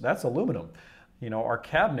that's aluminum. Our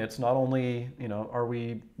cabinets, not only, are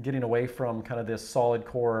we getting away from kind of this solid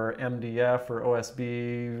core MDF or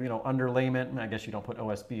OSB, underlayment. I guess you don't put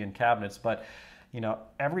OSB in cabinets, but,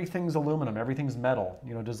 everything's aluminum, everything's metal,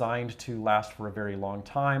 designed to last for a very long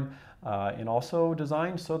time, and also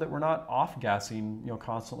designed so that we're not off-gassing,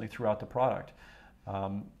 constantly throughout the product.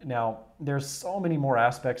 Now, there's so many more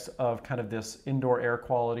aspects of kind of this indoor air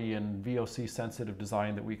quality and VOC sensitive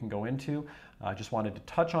design that we can go into. I just wanted to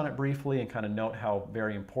touch on it briefly and kind of note how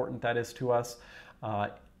very important that is to us.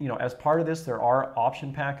 As part of this, there are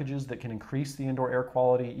option packages that can increase the indoor air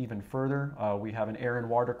quality even further. We have an air and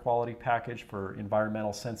water quality package for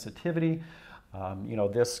environmental sensitivity.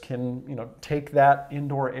 This can, take that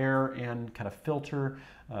indoor air and kind of filter,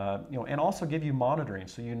 and also give you monitoring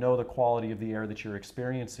so the quality of the air that you're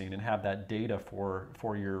experiencing and have that data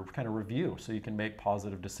for your kind of review so you can make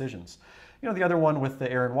positive decisions. The other one with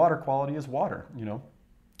the air and water quality is water,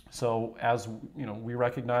 So as, we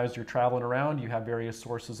recognize you're traveling around, you have various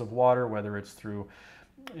sources of water, whether it's through,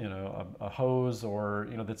 a hose or,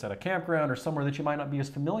 that's at a campground or somewhere that you might not be as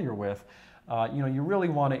familiar with. You really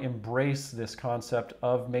want to embrace this concept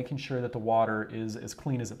of making sure that the water is as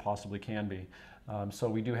clean as it possibly can be. So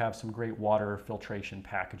we do have some great water filtration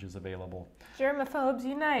packages available. Germaphobes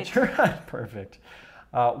unite. Perfect.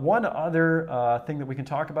 One other thing that we can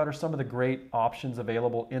talk about are some of the great options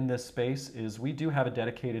available in this space is we do have a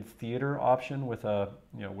dedicated theater option with a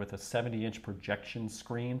 70-inch projection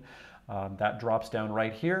screen that drops down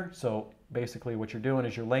right here. So basically what you're doing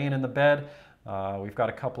is you're laying in the bed. We've got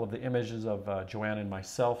a couple of the images of Joanna and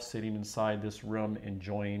myself sitting inside this room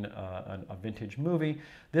enjoying a vintage movie.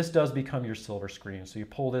 This does become your silver screen. So you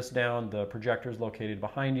pull this down, the projector is located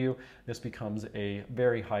behind you. This becomes a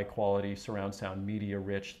very high quality surround sound media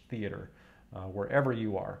rich theater wherever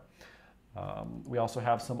you are. We also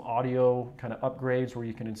have some audio kind of upgrades where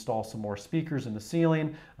you can install some more speakers in the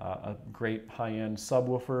ceiling, a great high-end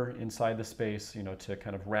subwoofer inside the space, to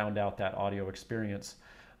kind of round out that audio experience.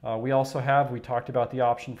 We talked about the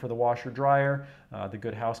option for the washer dryer, the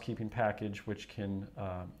Good Housekeeping package, which can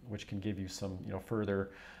give you some,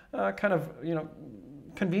 further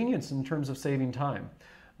convenience in terms of saving time.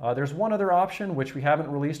 There's one other option which we haven't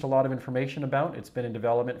released a lot of information about. It's been in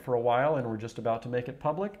development for a while and we're just about to make it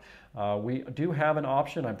public. We do have an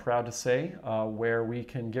option, I'm proud to say, where we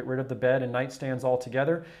can get rid of the bed and nightstands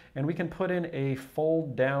altogether, and we can put in a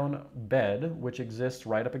fold-down bed which exists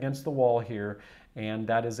right up against the wall here, and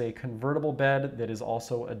that is a convertible bed that is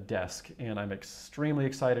also a desk, and I'm extremely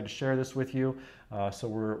excited to share this with you. So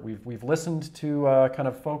we've listened to kind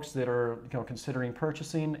of folks that are considering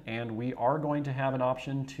purchasing, and we are going to have an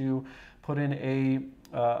option to put in a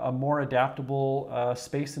more adaptable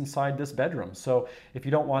space inside this bedroom. So if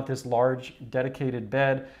you don't want this large dedicated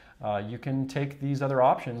bed, you can take these other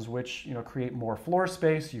options which create more floor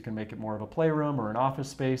space. You can make it more of a playroom or an office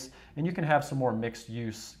space, and you can have some more mixed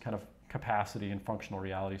use kind of capacity and functional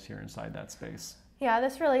realities here inside that space. Yeah,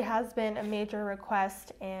 this really has been a major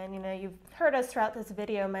request, and you've heard us throughout this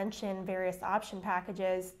video mention various option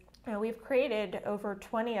packages. We've created over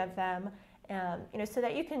 20 of them, so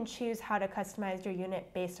that you can choose how to customize your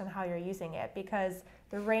unit based on how you're using it, because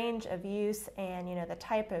the range of use and the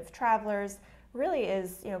type of travelers really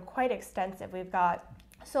is quite extensive. We've got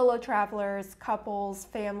solo travelers, couples,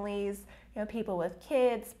 families, people with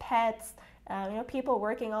kids, pets, people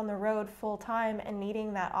working on the road full time and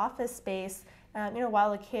needing that office space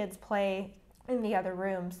while the kids play in the other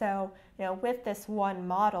room. So, with this one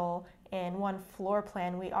model and one floor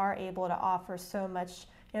plan, we are able to offer so much,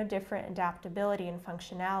 different adaptability and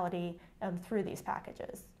functionality through these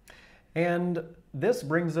packages. And this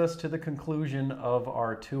brings us to the conclusion of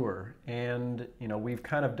our tour. And, we've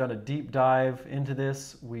kind of done a deep dive into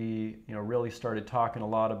this. We, really started talking a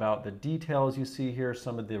lot about the details you see here,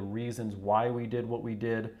 some of the reasons why we did what we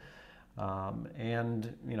did.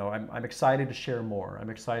 And I'm excited to share more. I'm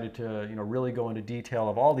excited to really go into detail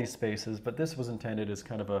of all these spaces, but this was intended as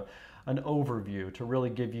kind of an overview to really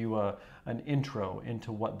give you an intro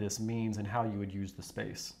into what this means and how you would use the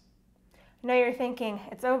space. I know you're thinking,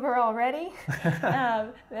 it's over already.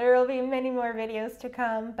 There will be many more videos to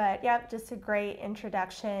come, but yeah, just a great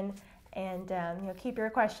introduction. And keep your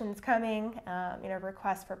questions coming,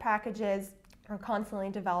 requests for packages. We're constantly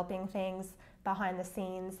developing things behind the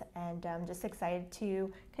scenes, and I'm just excited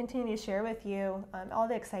to continue to share with you all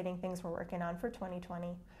the exciting things we're working on for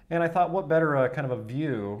 2020. And I thought, what better kind of a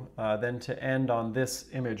view than to end on this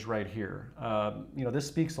image right here. This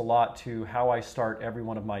speaks a lot to how I start every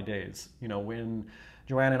one of my days. When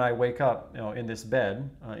Joanna and I wake up in this bed,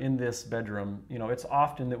 in this bedroom, it's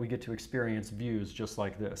often that we get to experience views just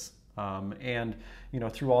like this. And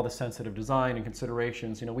through all the sensitive design and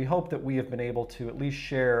considerations, we hope that we have been able to at least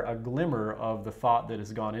share a glimmer of the thought that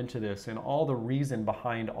has gone into this and all the reason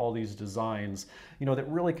behind all these designs, that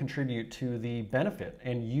really contribute to the benefit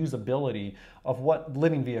and usability of what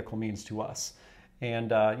living vehicle means to us.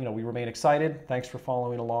 And we remain excited. Thanks for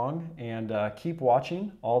following along, and keep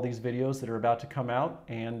watching all these videos that are about to come out.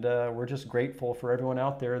 And we're just grateful for everyone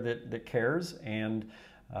out there that cares, and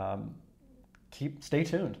stay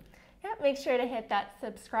tuned. Yeah, make sure to hit that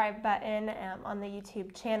subscribe button on the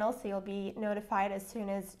YouTube channel so you'll be notified as soon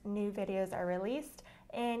as new videos are released.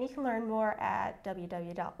 And you can learn more at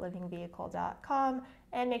www.livingvehicle.com,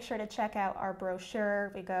 and make sure to check out our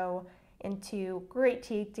brochure. We go into great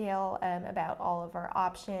detail about all of our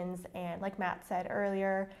options, and like Matt said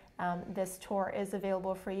earlier, this tour is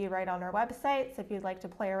available for you right on our website, so if you'd like to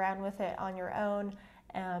play around with it on your own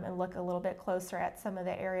and look a little bit closer at some of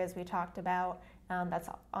the areas we talked about, that's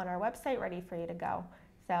on our website, ready for you to go.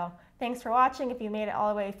 So thanks for watching. If you made it all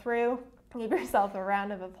the way through, give yourself a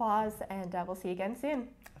round of applause, and we'll see you again soon.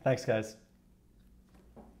 Thanks, guys.